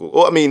hypocritical.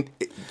 Well, I mean,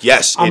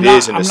 yes, it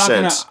is in a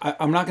sense.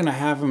 I'm not gonna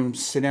have him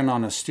sit in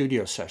on a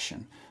studio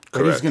session, but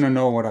Correct. he's gonna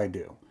know what I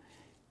do.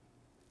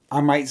 I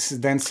might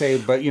then say,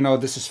 but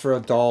this is for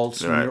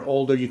adults. When Right. you're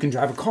older, you can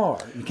drive a car.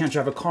 You can't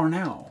drive a car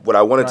now. What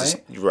I wanted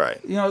right? to,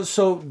 right?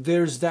 So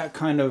there's that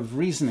kind of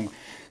reasoning,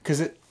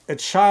 because a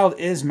child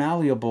is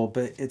malleable,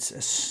 but it's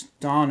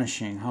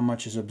astonishing how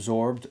much is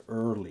absorbed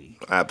early.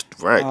 Right,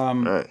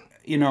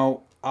 right.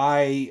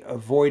 I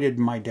avoided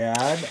my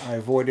dad. I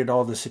avoided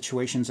all the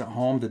situations at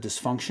home, the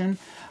dysfunction.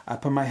 I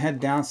put my head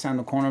down, sat in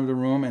the corner of the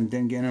room, and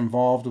didn't get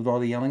involved with all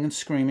the yelling and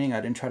screaming. I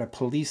didn't try to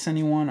police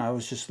anyone. I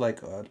was just like,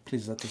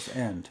 please let this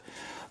end.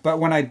 But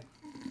when I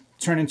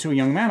turned into a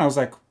young man, I was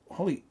like,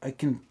 holy, I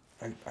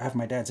have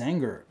my dad's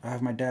anger. I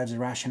have my dad's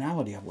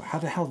irrationality. How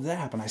the hell did that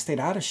happen? I stayed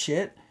out of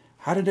shit.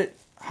 How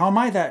am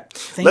I that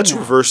thing Let's now?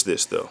 reverse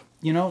this, though.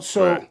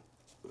 So... Right.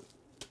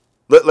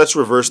 Let's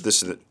reverse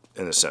this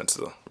in a sense,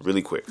 though,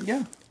 really quick.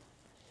 Yeah.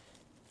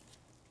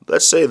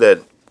 Let's say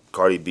that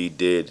Cardi B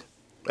did,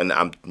 and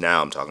I'm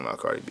talking about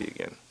Cardi B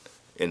again,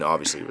 in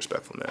obviously a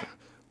respectful manner.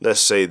 Let's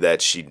say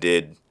that she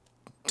did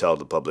tell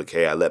the public,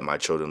 "Hey, I let my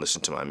children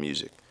listen to my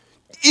music."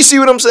 You see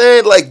what I'm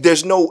saying? Like,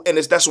 there's no, and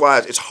that's why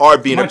it's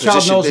hard being in a position. My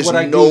child knows there's what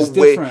I no do is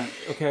way. different.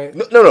 Okay.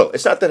 No.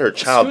 It's not that her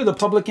child. Screw the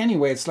public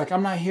anyway. It's like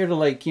I'm not here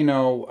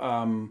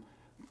to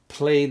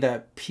play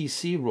that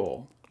PC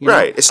role.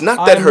 Right. It's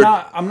not that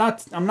I'm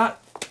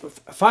not.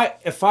 If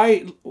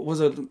I was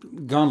a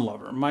gun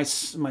lover, my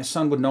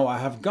son would know I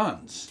have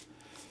guns.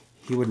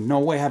 He would no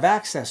way have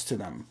access to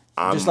them.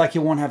 Just like he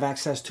won't have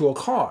access to a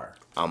car.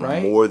 I'm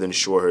right? more than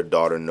sure her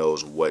daughter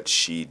knows what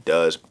she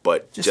does,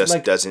 but just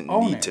like, doesn't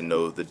need to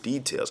know the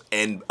details.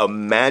 And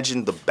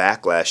imagine the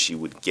backlash she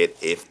would get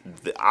if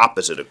the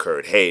opposite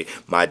occurred. Hey,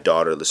 my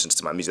daughter listens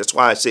to my music. That's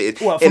why I say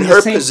it. In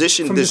her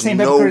position, there's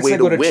no way to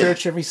go to win.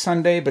 Church every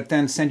Sunday, but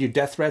then send you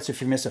death threats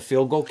if you miss a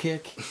field goal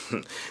kick.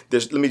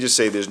 Let me just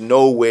say, there's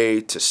no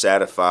way to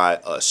satisfy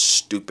us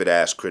stupid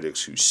ass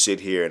critics who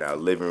sit here in our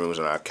living rooms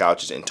and our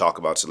couches and talk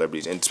about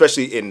celebrities, and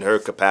especially in her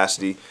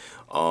capacity.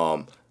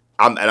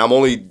 I'm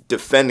only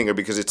defending her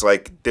because it's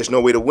like there's no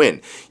way to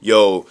win.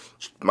 Yo,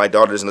 my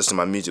daughter doesn't listen to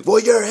my music. Well,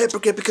 you're a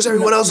hypocrite because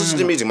everyone else listens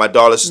to music. My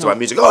daughter listens to my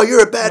music. Oh,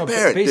 you're a bad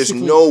parent. There's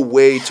no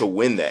way to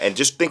win that. And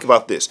just think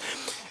about this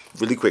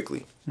really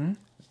quickly.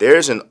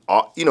 There's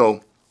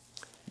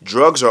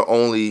drugs are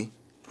only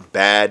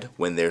bad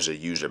when there's a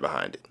user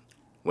behind it.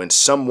 When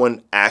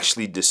someone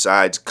actually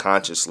decides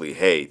consciously,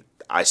 hey,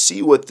 I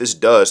see what this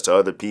does to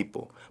other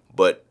people,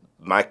 but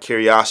my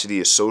curiosity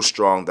is so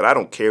strong that I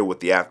don't care what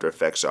the after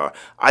effects are.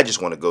 I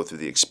just want to go through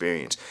the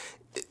experience.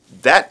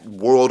 That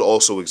world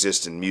also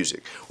exists in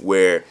music,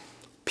 where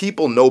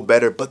people know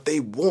better, but they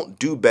won't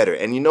do better.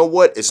 And you know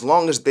what? As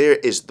long as there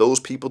is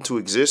those people to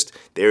exist,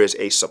 there is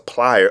a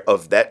supplier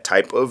of that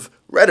type of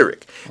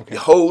rhetoric. Okay.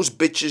 Hoes,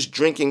 bitches,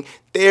 drinking.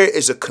 There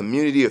is a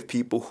community of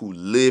people who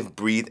live,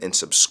 breathe, and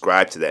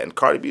subscribe to that. And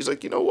Cardi B's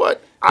like, you know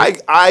what?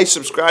 I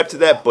subscribe to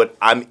that, but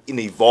I'm an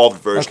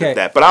evolved version of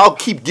that. But I'll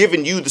keep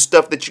giving you the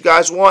stuff that you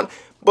guys want,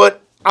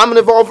 but I'm an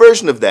evolved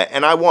version of that.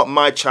 And I want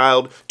my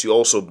child to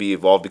also be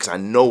evolved because I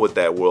know what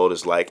that world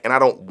is like. And I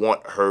don't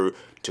want her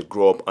to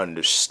grow up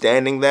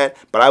understanding that.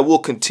 But I will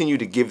continue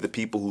to give the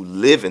people who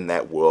live in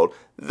that world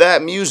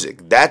that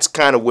music. That's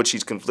kind of what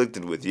she's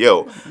conflicted with.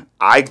 Yo,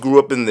 I grew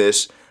up in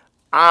this.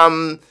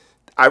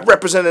 I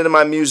represent it in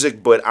my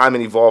music, but I'm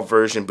an evolved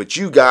version. But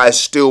you guys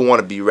still want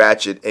to be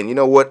ratchet. And you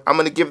know what? I'm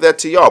going to give that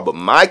to y'all. But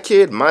my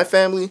kid, my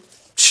family,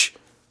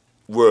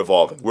 we're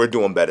evolving. We're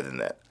doing better than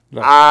that.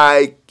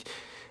 Right.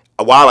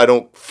 While I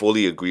don't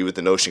fully agree with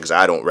the notion because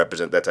I don't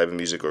represent that type of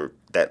music or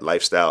that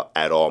lifestyle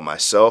at all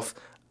myself,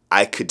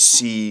 I could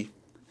see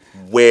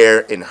where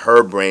in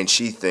her brain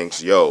she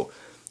thinks, yo,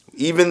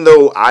 even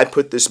though I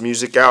put this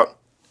music out,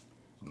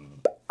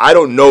 I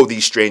don't know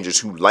these strangers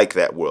who like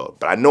that world,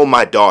 but I know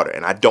my daughter,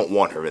 and I don't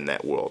want her in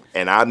that world.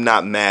 And I'm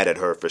not mad at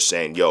her for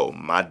saying, yo,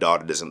 my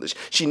daughter doesn't listen.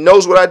 She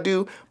knows what I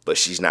do, but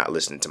she's not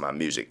listening to my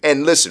music.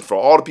 And listen, for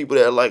all the people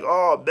that are like,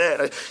 oh,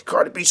 man,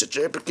 Cardi B's such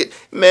a hypocrite,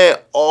 man,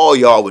 all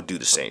y'all would do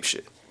the same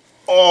shit.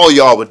 All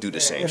y'all would do the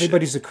same shit.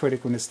 Everybody's a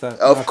critic when it's that.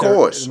 Of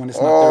course.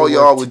 All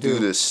y'all would do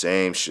the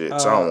same shit,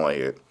 so I don't want to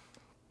hear it.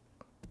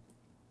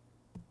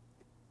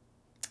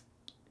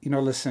 You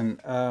know,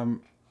 listen,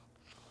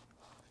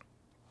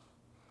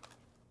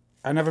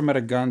 I never met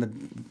a gun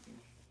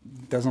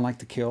that doesn't like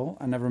to kill.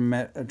 I never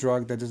met a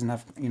drug that doesn't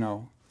have,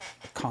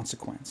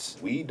 consequence.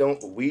 We don't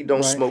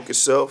right? Smoke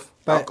itself.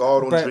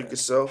 Alcohol don't drink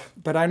itself.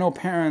 But I know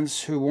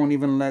parents who won't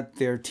even let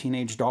their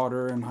teenage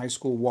daughter in high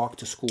school walk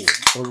to school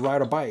or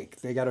ride a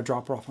bike. They got to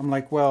drop her off. I'm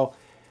like, well,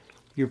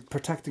 you're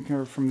protecting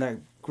her from that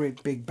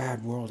great big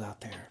bad world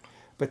out there.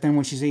 But then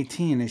when she's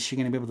 18, is she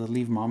going to be able to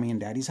leave mommy and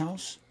daddy's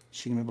house? Is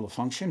she going to be able to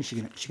function? Is she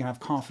going to have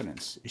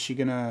confidence? Is she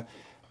going to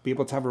be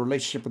able to have a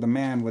relationship with a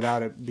man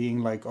without it being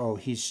like, oh,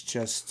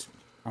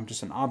 I'm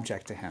just an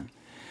object to him?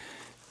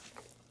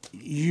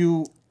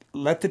 You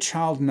let the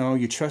child know,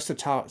 you trust the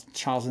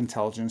child's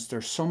intelligence.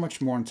 They're so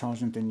much more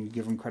intelligent than you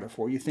give them credit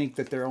for. You think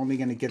that they're only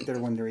going to get there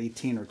when they're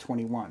 18 or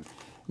 21.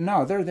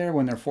 No, they're there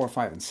when they're 4,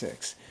 5, and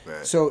 6.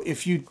 Right. So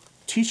if you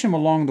teach them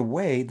along the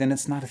way, then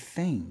it's not a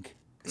thing.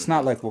 It's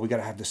not like, well, we got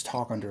to have this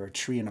talk under a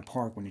tree in a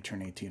park when you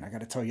turn 18. I got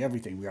to tell you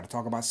everything. We got to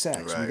talk about sex.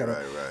 We got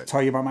to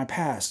tell you about my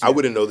past. I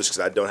wouldn't know this because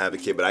I don't have a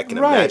kid, but I can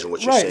imagine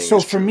what you're saying. So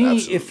for me,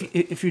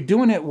 absolutely. if you're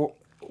doing it,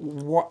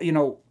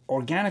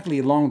 organically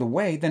along the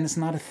way, then it's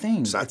not a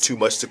thing. It's not too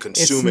much to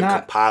consume and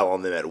compile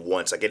on them at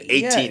once. Like at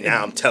 18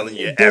 now, I'm telling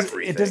you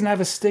everything. It doesn't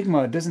have a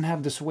stigma. It doesn't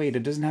have this weight.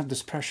 It doesn't have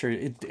this pressure.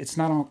 It's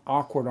not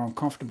awkward or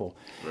uncomfortable.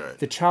 Right.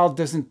 The child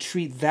doesn't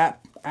treat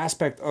that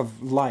aspect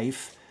of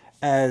life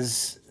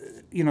as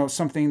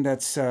something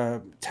that's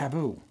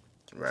taboo.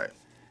 Right.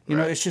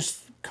 It's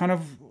just kind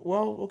of,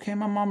 well, okay,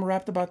 my mom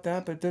rapped about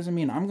that, but it doesn't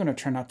mean I'm going to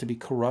turn out to be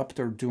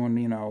corrupt or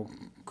doing,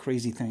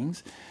 crazy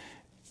things.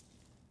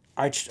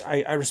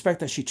 I respect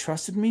that she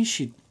trusted me.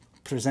 She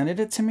presented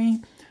it to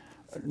me.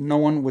 No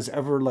one was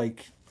ever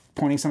like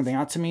pointing something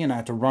out to me and I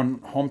had to run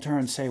home to her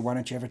and say, why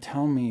don't you ever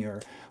tell me?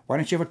 Or why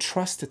don't you ever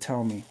trust to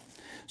tell me?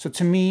 So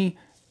to me,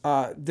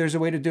 there's a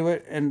way to do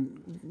it.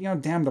 And,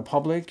 damn the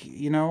public,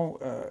 you're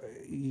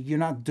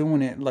not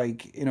doing it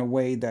like in a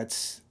way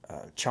that's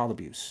child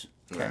abuse.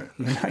 Okay?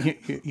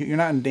 Right. You're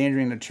not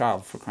endangering a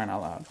child, for crying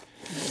out loud.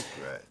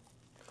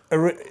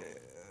 Right.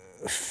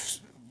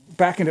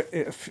 Back in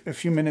a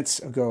few minutes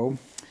ago,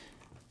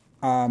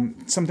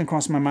 something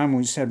crossed my mind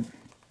when you said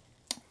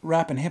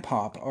rap and hip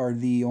hop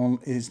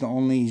is the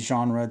only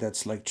genre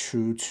that's like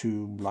true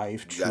to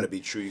life. You got to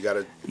be true. You got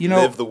to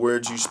live the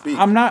words you speak.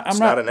 It's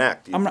not an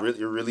act.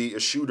 You're really a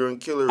shooter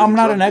and killer. I'm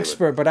not an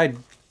expert, but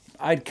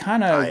I'd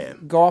kind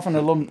of go off on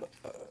a limb.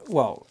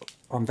 Well,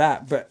 on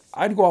that, but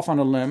I'd go off on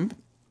a limb,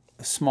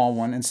 a small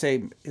one, and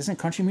say, isn't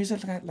country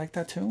music like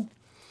that too?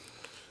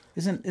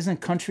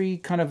 Isn't country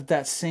kind of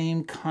that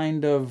same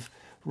kind of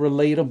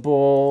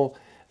relatable,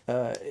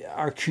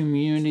 our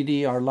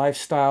community, our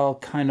lifestyle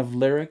kind of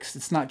lyrics?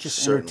 It's not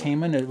just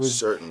entertainment. It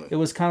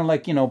was kind of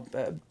like,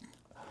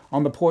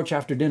 on the porch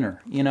after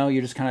dinner.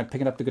 You're just kind of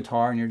picking up the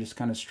guitar and you're just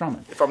kind of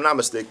strumming. If I'm not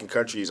mistaken,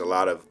 country is a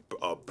lot of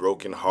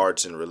broken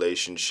hearts and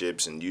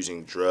relationships and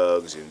using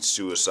drugs and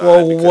suicide.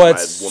 Well,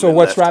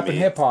 what's rap and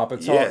hip hop?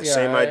 It's all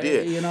same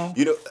idea.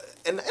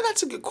 And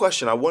that's a good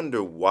question. I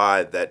wonder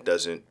why that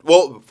doesn't...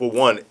 Well, for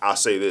one, I'll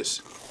say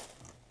this.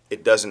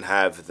 It doesn't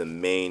have the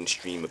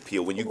mainstream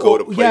appeal. When you go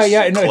to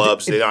places,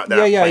 clubs, they're not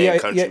playing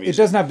country music. It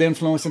doesn't have the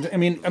influence. I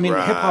mean,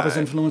 hip-hop has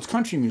influenced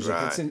country music.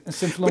 Right.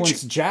 It's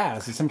influenced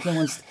jazz. It's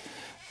influenced...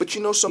 But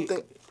you know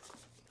something?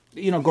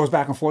 It goes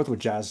back and forth with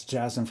jazz.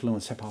 Jazz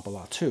influenced hip-hop a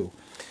lot, too.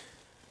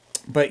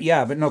 But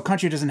yeah, but no,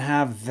 country doesn't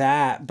have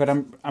that. But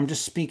I'm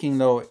just speaking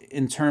though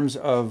in terms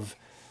of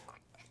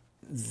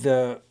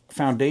the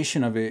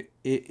foundation of it.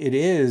 It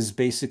is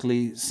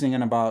basically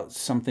singing about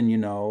something you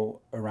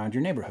know around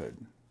your neighborhood,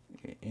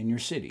 in your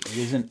city. It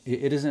isn't.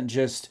 It isn't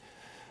just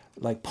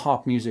like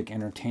pop music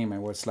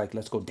entertainment where it's like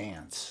let's go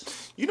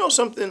dance. You know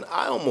something?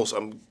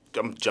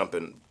 I'm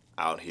jumping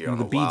out here You know, on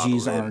the a Bee wild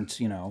Gees limb. aren't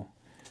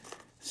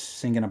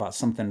singing about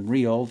something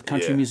real.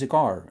 Country Yeah. music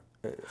are.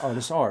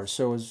 Artists are.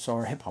 So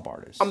are hip hop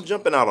artists. I'm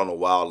jumping out on a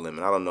wild limb,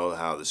 and I don't know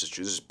how this is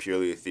true. This is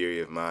purely a theory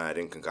of mine. I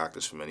didn't concoct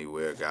this from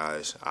anywhere,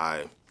 guys.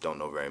 I don't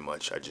know very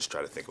much. I just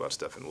try to think about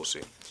stuff, and we'll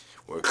see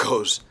where it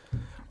goes.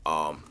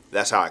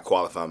 That's how I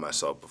qualify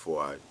myself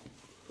before I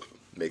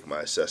make my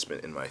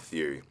assessment in my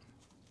theory.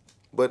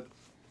 But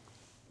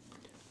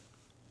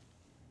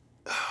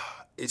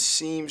it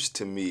seems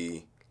to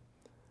me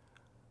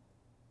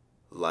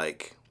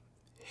like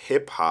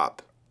hip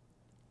hop,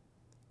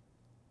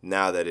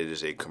 now that it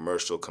is a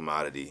commercial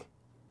commodity,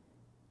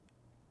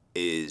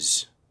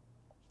 is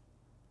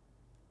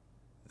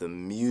the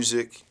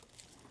music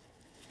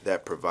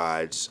that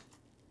provides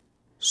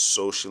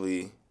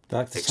socially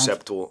Like the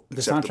acceptable,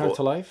 the soundtrack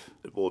to life.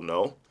 well,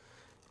 no,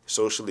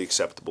 socially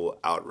acceptable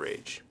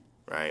outrage,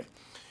 right?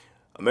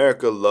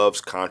 America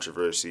loves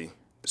controversy.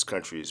 This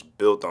country is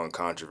built on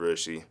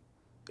controversy.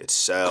 It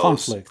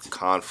sells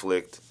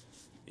conflict.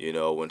 You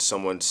know, when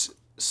someone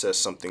says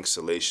something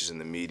salacious in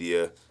the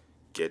media,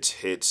 gets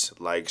hits,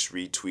 likes,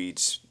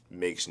 retweets,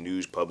 makes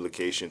news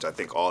publications. I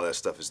think all that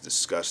stuff is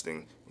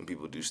disgusting when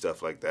people do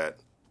stuff like that.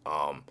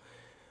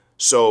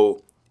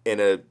 So in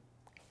a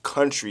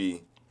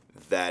country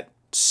that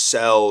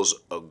sells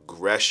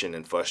aggression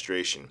and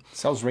frustration,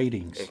 Sells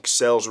ratings.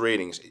 sells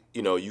ratings,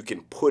 you know, you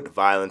can put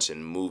violence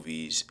in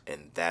movies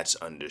and that's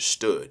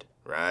understood,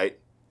 right?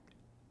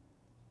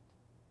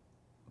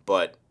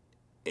 But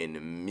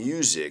in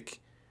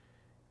music,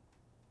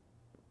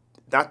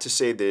 not to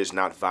say there's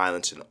not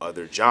violence in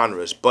other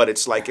genres, but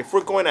it's like if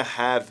we're going to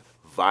have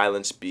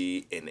violence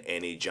be in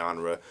any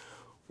genre,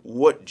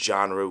 what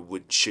genre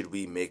should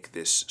we make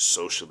this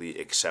socially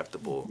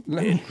acceptable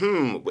in?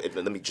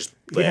 Let me just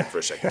land for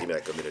a second. Give me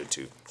like a minute or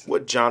two.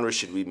 What genre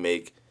should we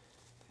make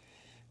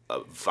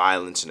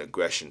violence and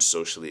aggression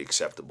socially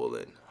acceptable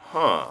in?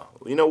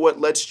 You know what?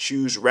 Let's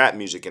choose rap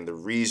music. And the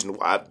reason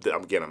why,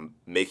 I'm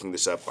making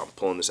this up. I'm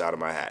pulling this out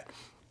of my hat.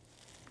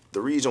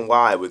 The reason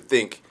why I would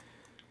think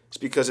is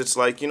because it's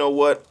like, you know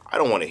what? I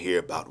don't want to hear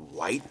about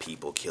white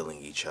people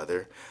killing each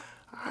other.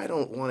 I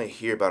don't want to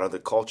hear about other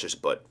cultures,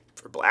 but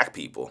for black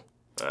people,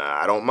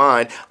 I don't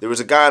mind. There was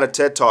a guy on a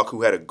TED Talk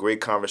who had a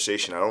great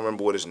conversation. I don't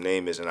remember what his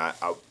name is, and I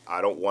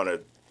don't want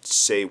to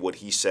say what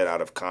he said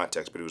out of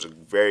context, but it was a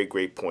very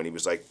great point. He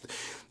was like,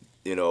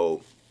 you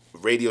know,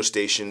 radio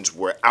stations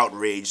were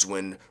outraged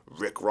when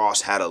Rick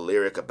Ross had a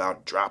lyric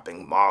about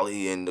dropping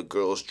Molly and the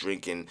girls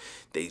drinking.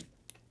 They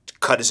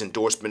cut his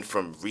endorsement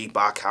from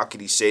Reebok. How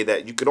could he say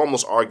that? You could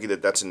almost argue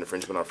that that's an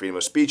infringement on freedom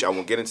of speech. I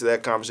won't get into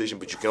that conversation,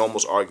 but you can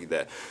almost argue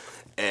that.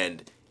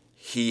 And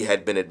he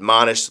had been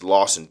admonished,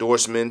 lost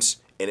endorsements,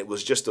 and it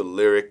was just a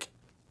lyric.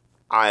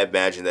 I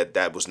imagine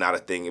that was not a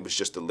thing. It was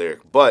just a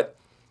lyric. But,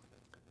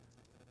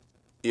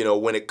 you know,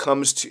 when it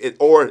comes to it,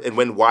 and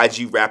when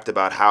YG rapped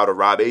about how to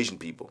rob Asian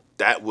people,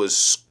 that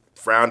was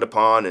frowned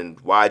upon,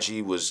 and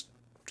YG was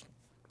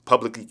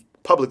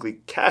publicly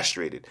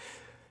castrated.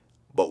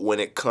 But when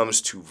it comes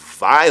to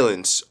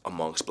violence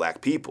amongst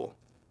black people,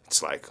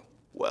 it's like,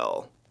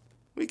 well,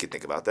 we could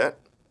think about that.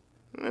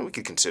 We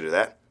could consider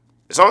that.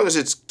 As long as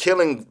it's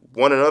killing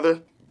one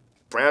another,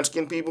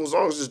 brown-skinned people, as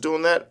long as it's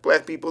doing that,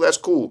 black people, that's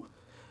cool.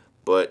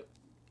 But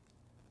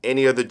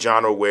any other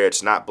genre where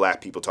it's not black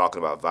people talking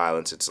about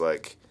violence, it's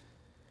like,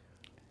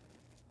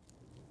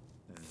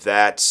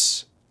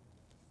 that's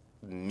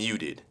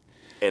muted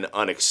and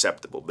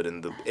unacceptable. But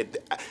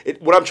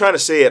what I'm trying to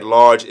say at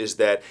large is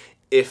that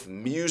if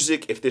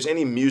there's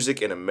any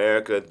music in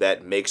America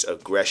that makes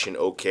aggression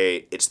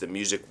okay, it's the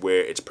music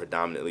where it's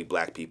predominantly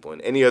black people. In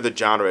any other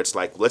genre, it's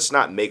like, let's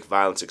not make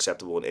violence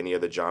acceptable in any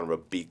other genre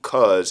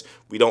because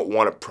we don't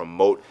want to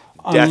promote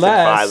death and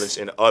violence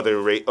in other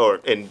or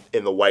in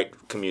the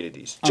white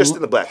communities, just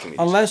in the black communities.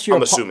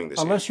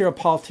 Unless you're a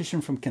politician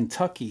from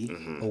Kentucky,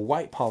 a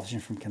white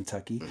politician from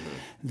Kentucky,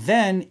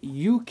 then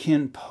you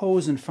can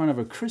pose in front of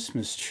a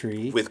Christmas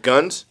tree with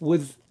guns,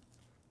 with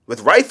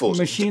rifles,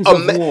 machines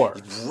of war,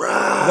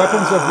 right?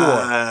 Weapons of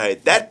war. Right,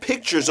 that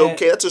picture's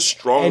okay. That's a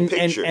strong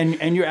picture.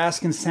 And you're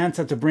asking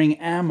Santa to bring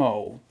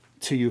ammo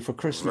to you for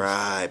Christmas,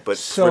 right? But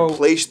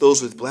replace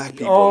those with black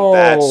people.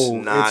 That's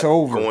not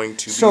going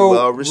to be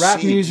well received.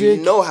 Rap music,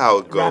 you know how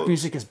it goes. Rap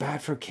music is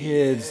bad for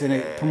kids, and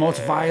it promotes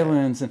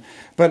violence.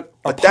 But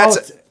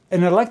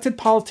an elected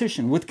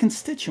politician with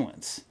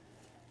constituents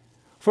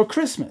for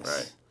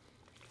Christmas.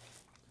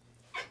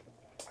 Right.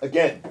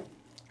 Again,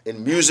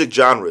 in music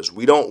genres.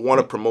 We don't want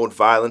to promote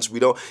violence. We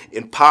don't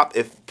in pop.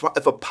 If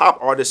a pop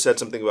artist said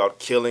something about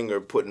killing or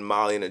putting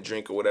Molly in a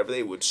drink or whatever,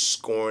 they would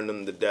scorn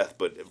them to death.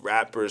 But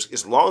rappers,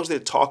 as long as they're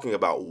talking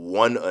about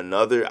one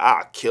another,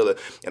 I kill it.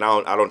 And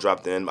I don't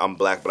drop the N. I'm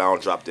black, but I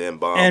don't drop the N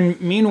bomb. And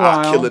meanwhile,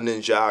 I kill a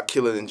ninja. I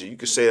kill a ninja. You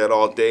can say that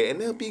all day,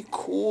 and they'll be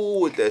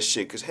cool with that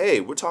shit. Cause hey,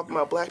 we're talking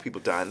about black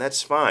people dying.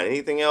 That's fine.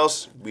 Anything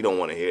else, we don't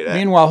want to hear that.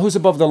 Meanwhile, who's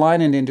above the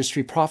line in the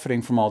industry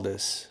profiting from all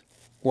this?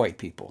 White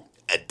people.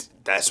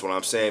 That's what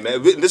I'm saying,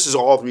 man. This is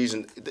all the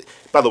reason.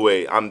 By the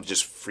way, I'm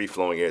just free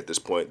flowing here at this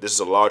point. This is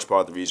a large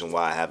part of the reason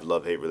why I have a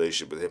love-hate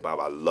relationship with hip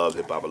hop. I love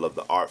hip hop. I love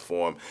the art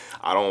form.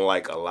 I don't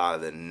like a lot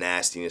of the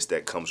nastiness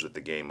that comes with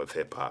the game of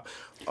hip hop.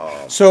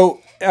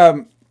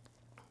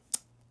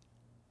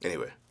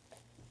 Anyway,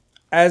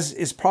 as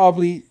is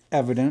probably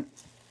evident,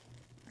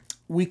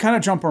 we kind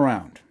of jump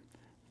around,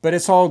 but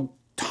it's all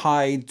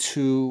tied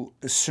to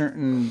a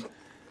certain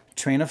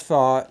train of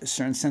thought, a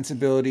certain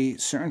sensibility,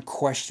 certain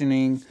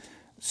questioning,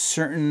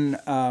 certain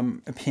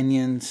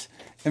opinions,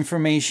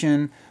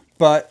 information,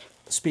 but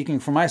speaking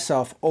for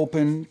myself,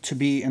 open to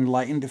be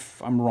enlightened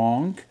if I'm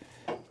wrong.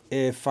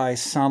 If I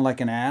sound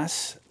like an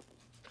ass,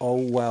 oh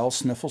well,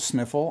 sniffle,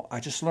 sniffle. I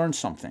just learned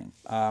something.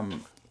 I'm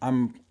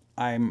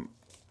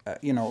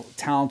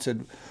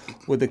talented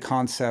with the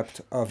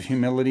concept of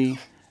humility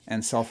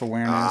and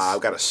self-awareness.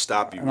 I've got to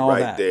stop you right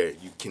that. There.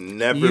 You can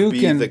never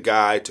be the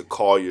guy to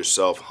call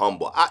yourself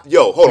humble.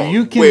 Hold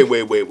on.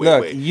 Wait.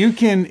 Look, you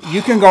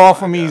can go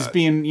off on me as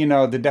being,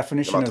 the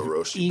definition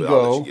of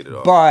ego,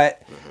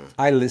 but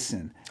I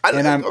listen.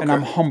 And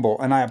I'm humble,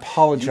 and I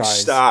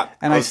apologize.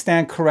 And I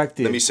stand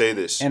corrected. Let me say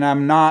this. And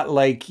I'm not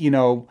like,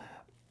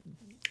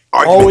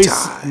 argument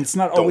time. It's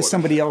not always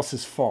somebody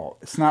else's fault.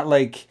 It's not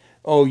like,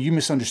 oh, you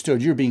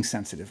misunderstood. You're being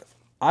sensitive.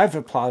 I've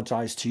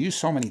apologized to you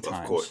so many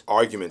times. Of course.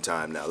 Argument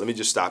time now. Let me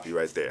just stop you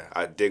right there.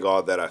 I dig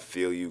all that. I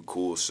feel you.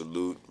 Cool.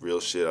 Salute. Real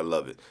shit. I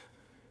love it.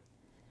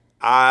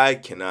 I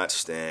cannot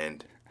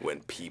stand when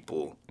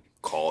people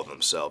call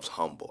themselves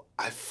humble.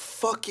 I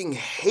fucking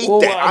hate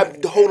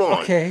that. Hold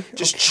on. Okay.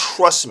 Just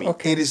trust me.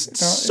 Okay. It is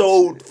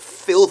so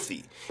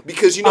filthy.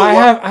 Because you know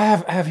I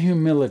have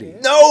humility.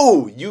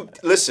 No, you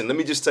listen. Let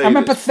me just tell you.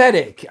 I'm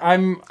empathetic.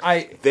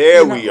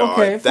 We are.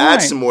 Okay,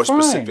 That's more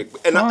specific.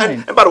 And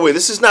by the way,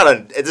 this is not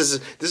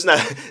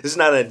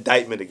an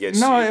indictment against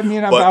you. No, I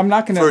mean I'm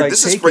not going to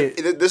take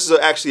it. This is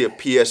actually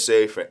a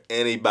PSA for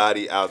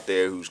anybody out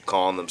there who's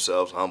calling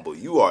themselves humble.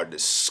 You are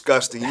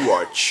disgusting. You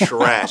are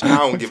trash. I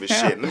don't give a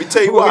shit. Let me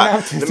tell you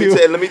why.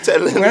 Let me tell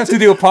you. We have to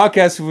do a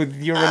podcast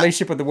with your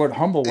relationship with the word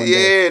humble one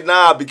day. Yeah,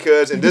 nah,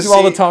 because and this do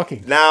all the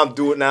talking. Now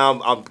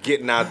I'm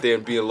getting out there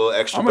and being a little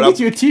extra. I'm gonna get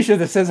you a T-shirt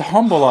that says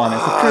 "humble" on it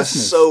for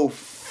Christmas. So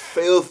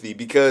filthy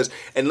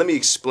and let me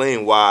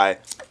explain why.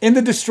 In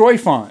the destroy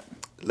font.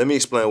 Let me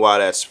explain why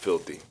that's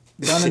filthy.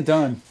 Done and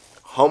done.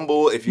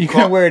 Humble. If you're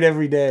gonna wear it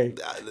every day,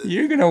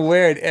 you're gonna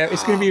wear it.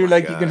 It's gonna be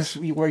like you're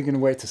gonna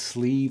wear it to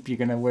sleep. You're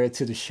gonna wear it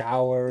to the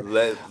shower,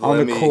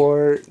 on the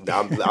court.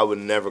 I would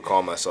never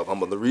call myself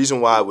humble. The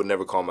reason why I would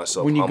never call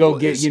myself when you humble go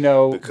get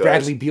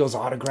Bradley Beal's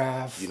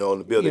autograph.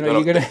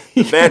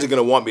 The fans are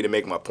gonna want me to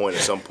make my point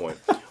at some point.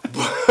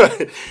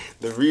 But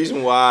the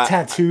reason why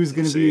tattoo's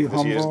gonna be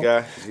humble.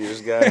 See this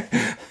guy?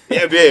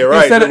 Yeah,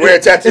 right. Wear a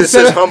tattoo that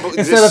says humble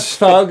instead of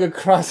thug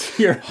across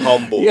your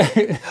humble.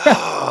 Yeah.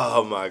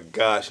 Oh my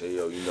gosh,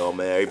 yo,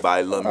 man,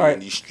 everybody love me in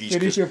these streets.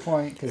 It is your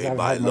point because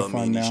everybody love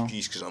me in these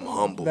streets because I'm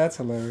humble. That's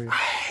hilarious. I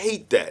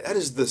hate that. That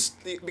is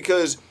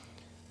because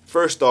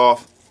first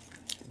off,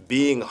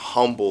 being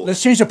humble.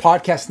 Let's change the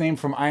podcast name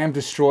from "I Am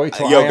Destroyed"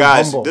 to "I Am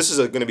guys, Humble." This is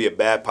going to be a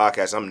bad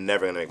podcast. I'm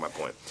never going to make my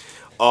point.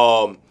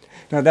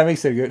 No, that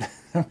makes it good.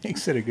 That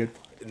makes it a good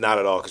point. Not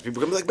at all, because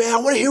people are going to be like, man,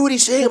 I want to hear what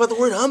he's saying about the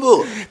word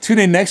humble. Tune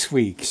in next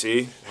week.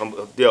 See?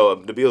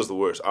 The Beal's the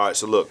worst. All right,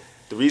 so look,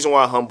 the reason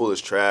why humble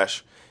is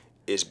trash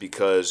is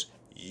because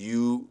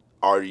you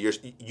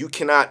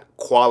cannot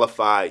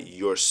qualify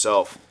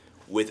yourself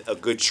with a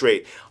good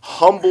trait.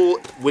 Humble,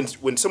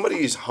 when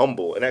somebody is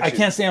humble, and actually, I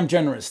can't say I'm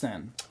generous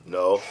then.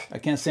 No. I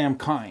can't say I'm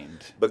kind.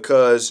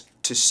 Because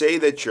to say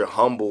that you're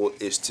humble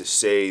is to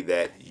say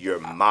that you're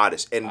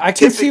modest. And I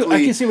can see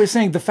what you're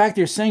saying. The fact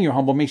that you're saying you're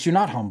humble makes you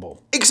not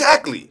humble.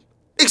 Exactly.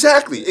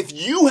 If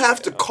you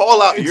have to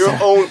call out your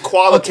own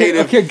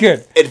qualitative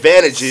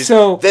advantages,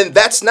 then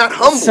that's not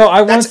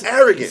humble. That's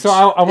arrogance. So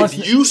I want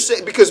you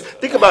say, because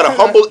think about a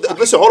humble.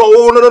 Listen, hold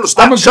on, no,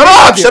 stop. Shut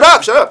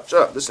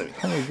up. Listen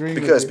to me.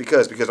 Because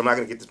I'm not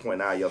going to get this point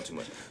now. I yell too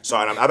much.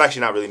 Sorry, I'm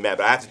actually not really mad,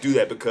 but I have to do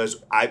that because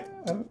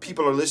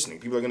people are listening.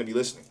 People are going to be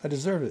listening. I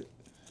deserve it.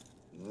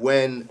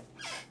 When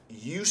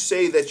you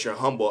say that you're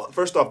humble,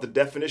 first off, the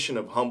definition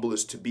of humble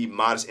is to be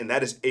modest, and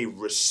that is a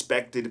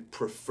respected,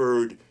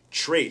 preferred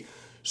trait.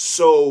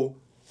 So,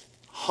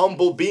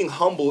 being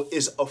humble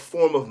is a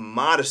form of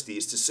modesty.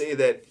 It's to say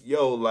that,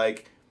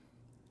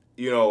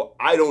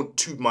 I don't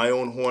toot my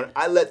own horn.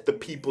 I let the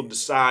people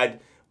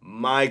decide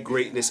my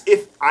greatness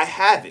if I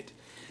have it.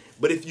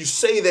 But if you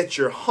say that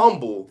you're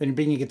humble, then you're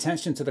bringing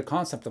attention to the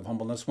concept of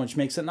humbleness, which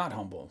makes it not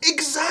humble.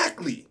 Exactly.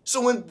 Exactly.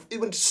 So when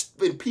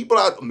people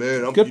out,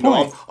 man, Good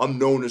point. I'm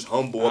known as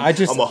humble. I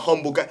just- I'm a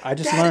humble guy. I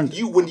just learned-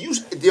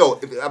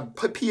 If I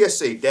put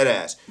PSA dead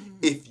ass.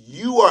 If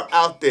you are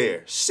out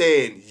there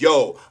saying,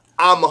 yo,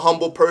 I'm a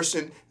humble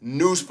person,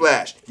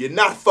 newsflash, you're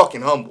not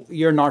fucking humble.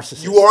 You're a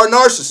narcissist. You are a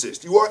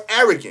narcissist. You are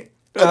arrogant.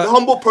 A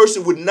humble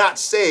person would not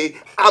say,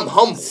 I'm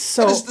humble.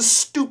 So- that is the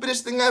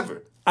stupidest thing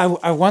ever.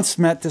 I once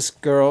met this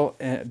girl,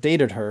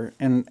 dated her,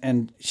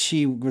 and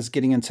she was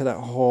getting into that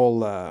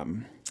whole,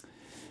 man,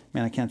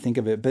 I can't think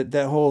of it, but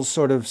that whole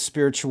sort of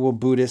spiritual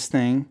Buddhist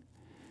thing,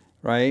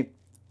 right?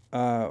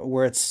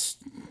 Where it's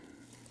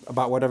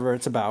about whatever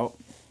it's about.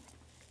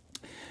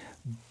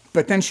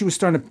 But then she was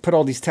starting to put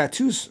all these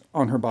tattoos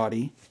on her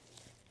body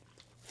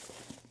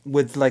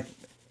with like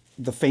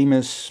the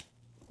famous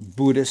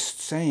Buddhist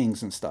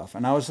sayings and stuff.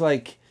 And I was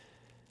like,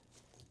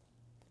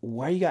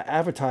 why you got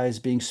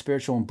advertised being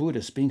spiritual and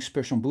Buddhist? Being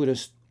spiritual and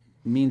Buddhist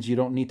means you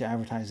don't need to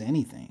advertise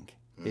anything.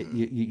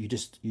 You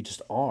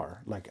just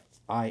are. Like,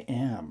 I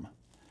am.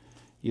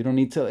 You don't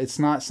need to. It's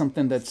not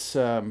something that's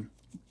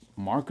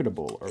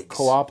marketable or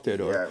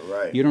co-opted, or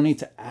right. You don't need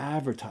to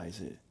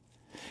advertise it.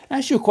 I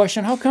ask you a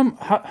question. How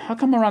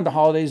come around the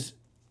holidays,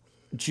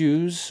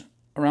 Jews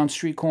around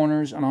street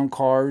corners and on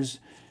cars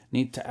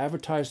need to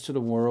advertise to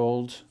the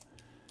world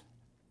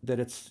that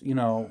it's,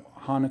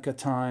 Hanukkah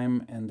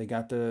time, and they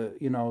got the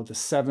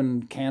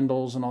 7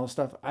 candles and all this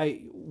stuff?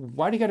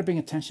 Why do you got to bring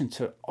attention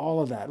to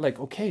all of that? Like,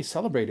 okay,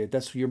 celebrate it.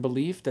 That's your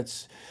belief.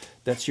 That's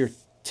your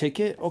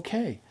ticket.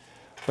 Okay,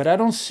 but I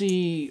don't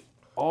see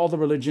all the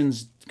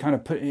religions kind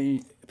of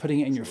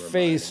putting it in your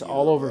face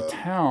all over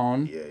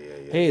town.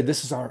 Hey,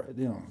 this is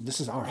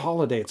our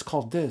holiday. It's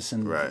called this,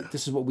 and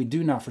this is what we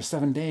do now for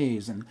 7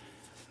 days, and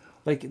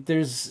like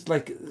there's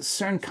like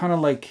certain kind of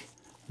like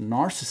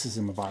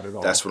narcissism about it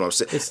all. That's what I'm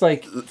saying. It's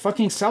like,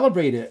 fucking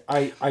celebrate it.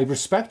 I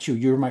respect you.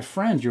 You're my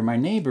friend. You're my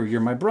neighbor. You're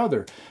my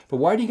brother. But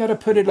why do you got to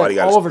put it like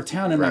all over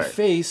town in my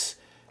face?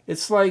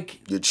 It's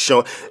like you're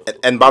showing.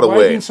 And by the way,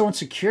 why being so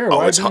insecure?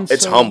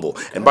 It's humble.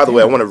 And by the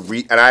way, I want to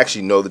read. And I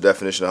actually know the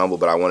definition of humble,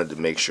 but I wanted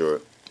to make sure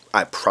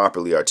I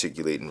properly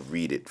articulate and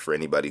read it for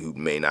anybody who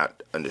may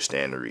not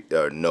understand or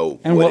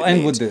know. And what we'll it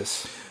end means. with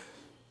this.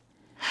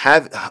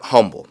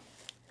 Humble,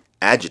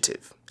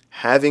 adjective,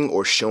 having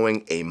or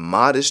showing a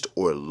modest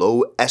or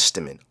low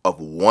estimate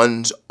of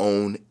one's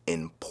own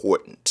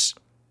importance.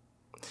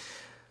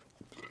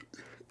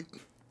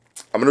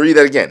 I'm going to read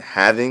that again.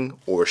 Having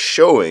or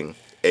showing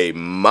a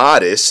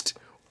modest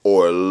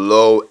or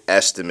low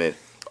estimate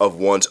of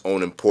one's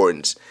own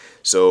importance.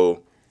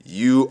 So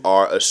you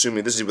are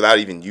assuming, this is without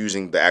even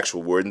using the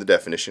actual word in the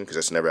definition, because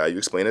that's never how you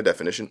explain a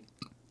definition.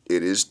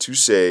 It is to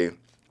say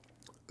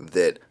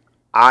that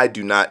I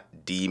do not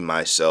deem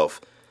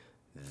myself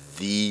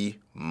the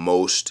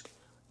most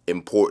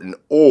important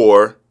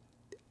or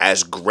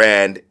as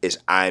grand as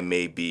I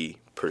may be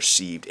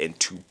perceived. And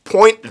to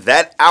point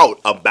that out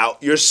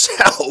about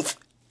yourself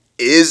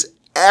is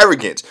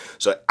arrogance.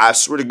 So I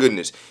swear to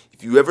goodness,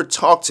 if you ever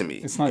talk to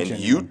me and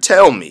genuine. You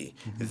tell me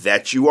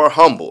that you are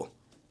humble,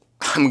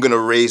 I'm going to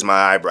raise my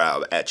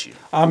eyebrow at you.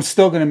 I'm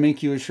still going to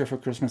make you a shirt for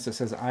Christmas that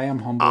says, I am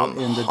humble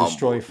in the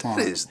Destroy font.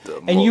 That is the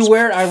and you most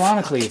wear it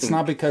ironically. It's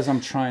not because I'm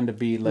trying to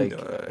be like,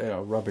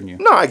 rubbing you.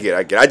 No, I get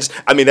it.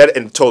 That,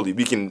 and totally,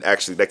 we can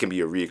actually, that can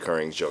be a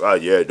reoccurring joke. Oh,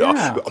 yeah,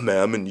 dog.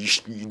 Man, I'm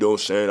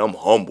saying I'm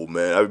humble,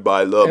 man.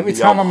 Everybody love me.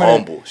 I'm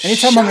humble.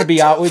 Anytime I'm going to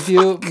be out with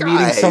you,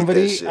 meeting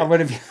somebody, I'm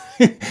going to be...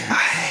 I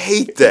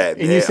hate that,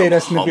 man. And you say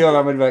that's Nabil,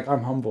 I'm going to be like,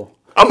 I'm humble.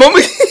 I'm humble.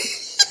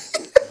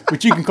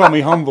 But you can call me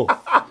humble.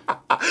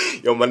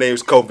 Yo, my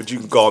name's Kofi, but you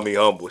can call me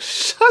humble.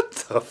 Shut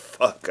the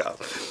fuck up.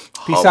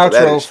 Peace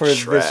outro for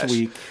this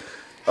week.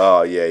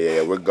 Oh,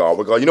 yeah. We're gone.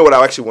 You know what?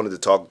 I actually wanted to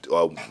talk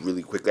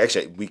really quickly.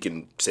 Actually, we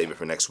can save it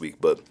for next week,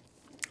 but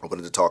I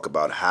wanted to talk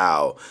about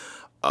how,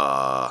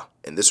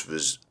 and this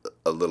was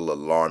a little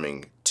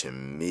alarming to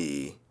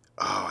me.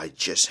 Oh, I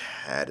just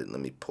had it.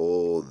 Let me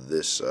pull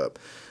this up.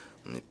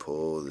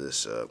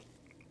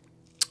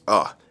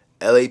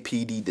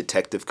 LAPD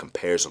detective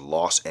compares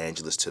Los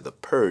Angeles to the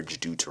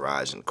Purge due to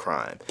rise in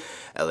crime.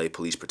 LA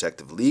Police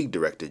Protective League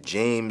Director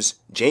Jamie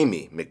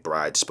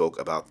McBride spoke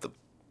about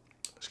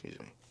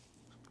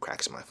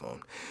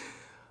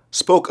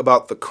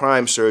the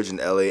crime surge in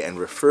LA and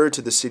referred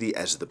to the city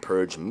as the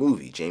Purge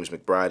movie. James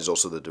McBride is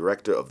also the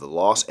director of the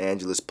Los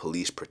Angeles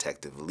Police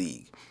Protective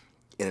League.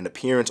 In an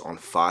appearance on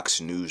Fox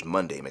News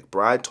Monday,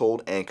 McBride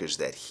told anchors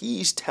that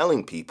he's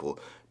telling people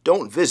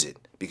don't visit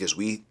because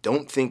we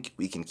don't think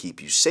we can keep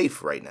you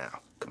safe right now,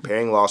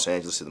 comparing Los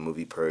Angeles to the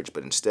movie Purge,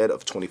 but instead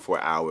of 24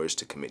 hours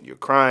to commit your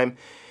crime,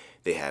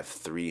 they have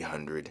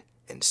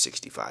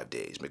 365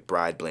 days.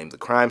 McBride blamed the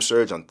crime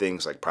surge on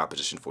things like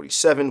Proposition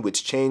 47,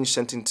 which changed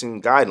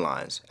sentencing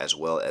guidelines, as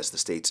well as the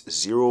state's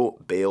zero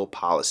bail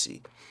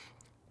policy,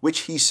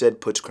 which he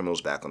said puts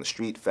criminals back on the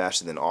street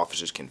faster than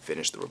officers can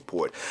finish the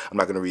report. I'm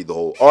not going to read the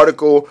whole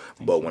article,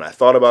 but when I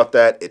thought about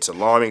that, it's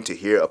alarming to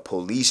hear a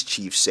police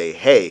chief say,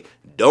 hey,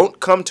 don't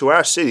come to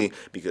our city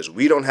because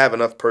we don't have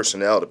enough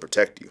personnel to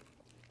protect you.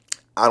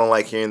 I don't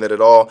like hearing that at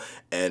all.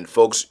 And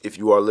folks, if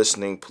you are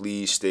listening,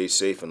 please stay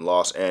safe in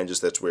Los Angeles.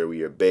 That's where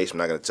we are based. I'm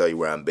not going to tell you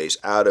where I'm based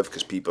out of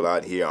because people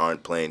out here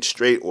aren't playing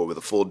straight or with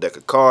a full deck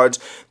of cards.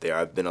 There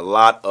have been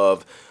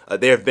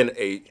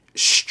a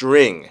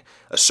surging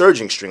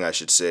string, I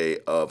should say,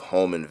 of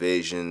home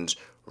invasions,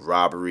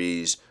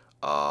 robberies.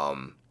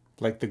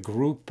 Like the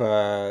group,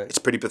 It's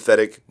pretty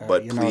pathetic,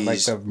 but please,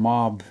 like the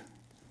mob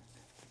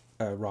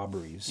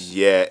robberies.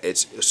 yeah,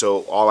 it's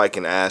so all I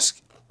can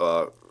ask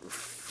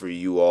for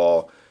you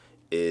all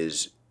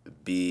is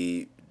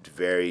be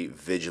very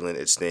vigilant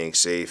at staying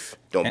safe.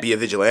 Don't be a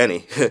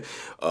vigilante.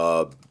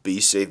 Be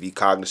safe. Be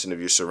cognizant of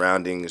your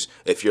surroundings.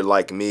 If you're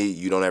like me,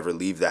 you don't ever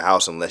leave the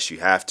house unless you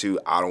have to.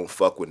 I don't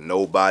fuck with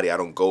nobody. I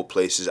don't go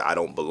places I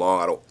don't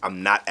belong.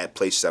 I'm not at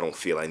places I don't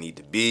feel I need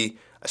to be.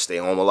 I stay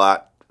home a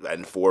lot,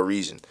 and for a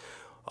reason.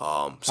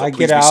 So I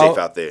please get be safe out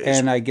out there.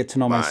 and I get to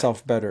know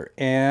myself better.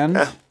 And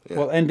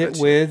we'll end it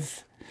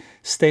with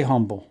stay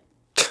humble.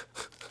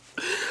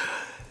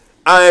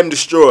 I am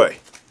Destroy.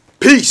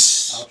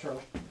 Peace. Outro.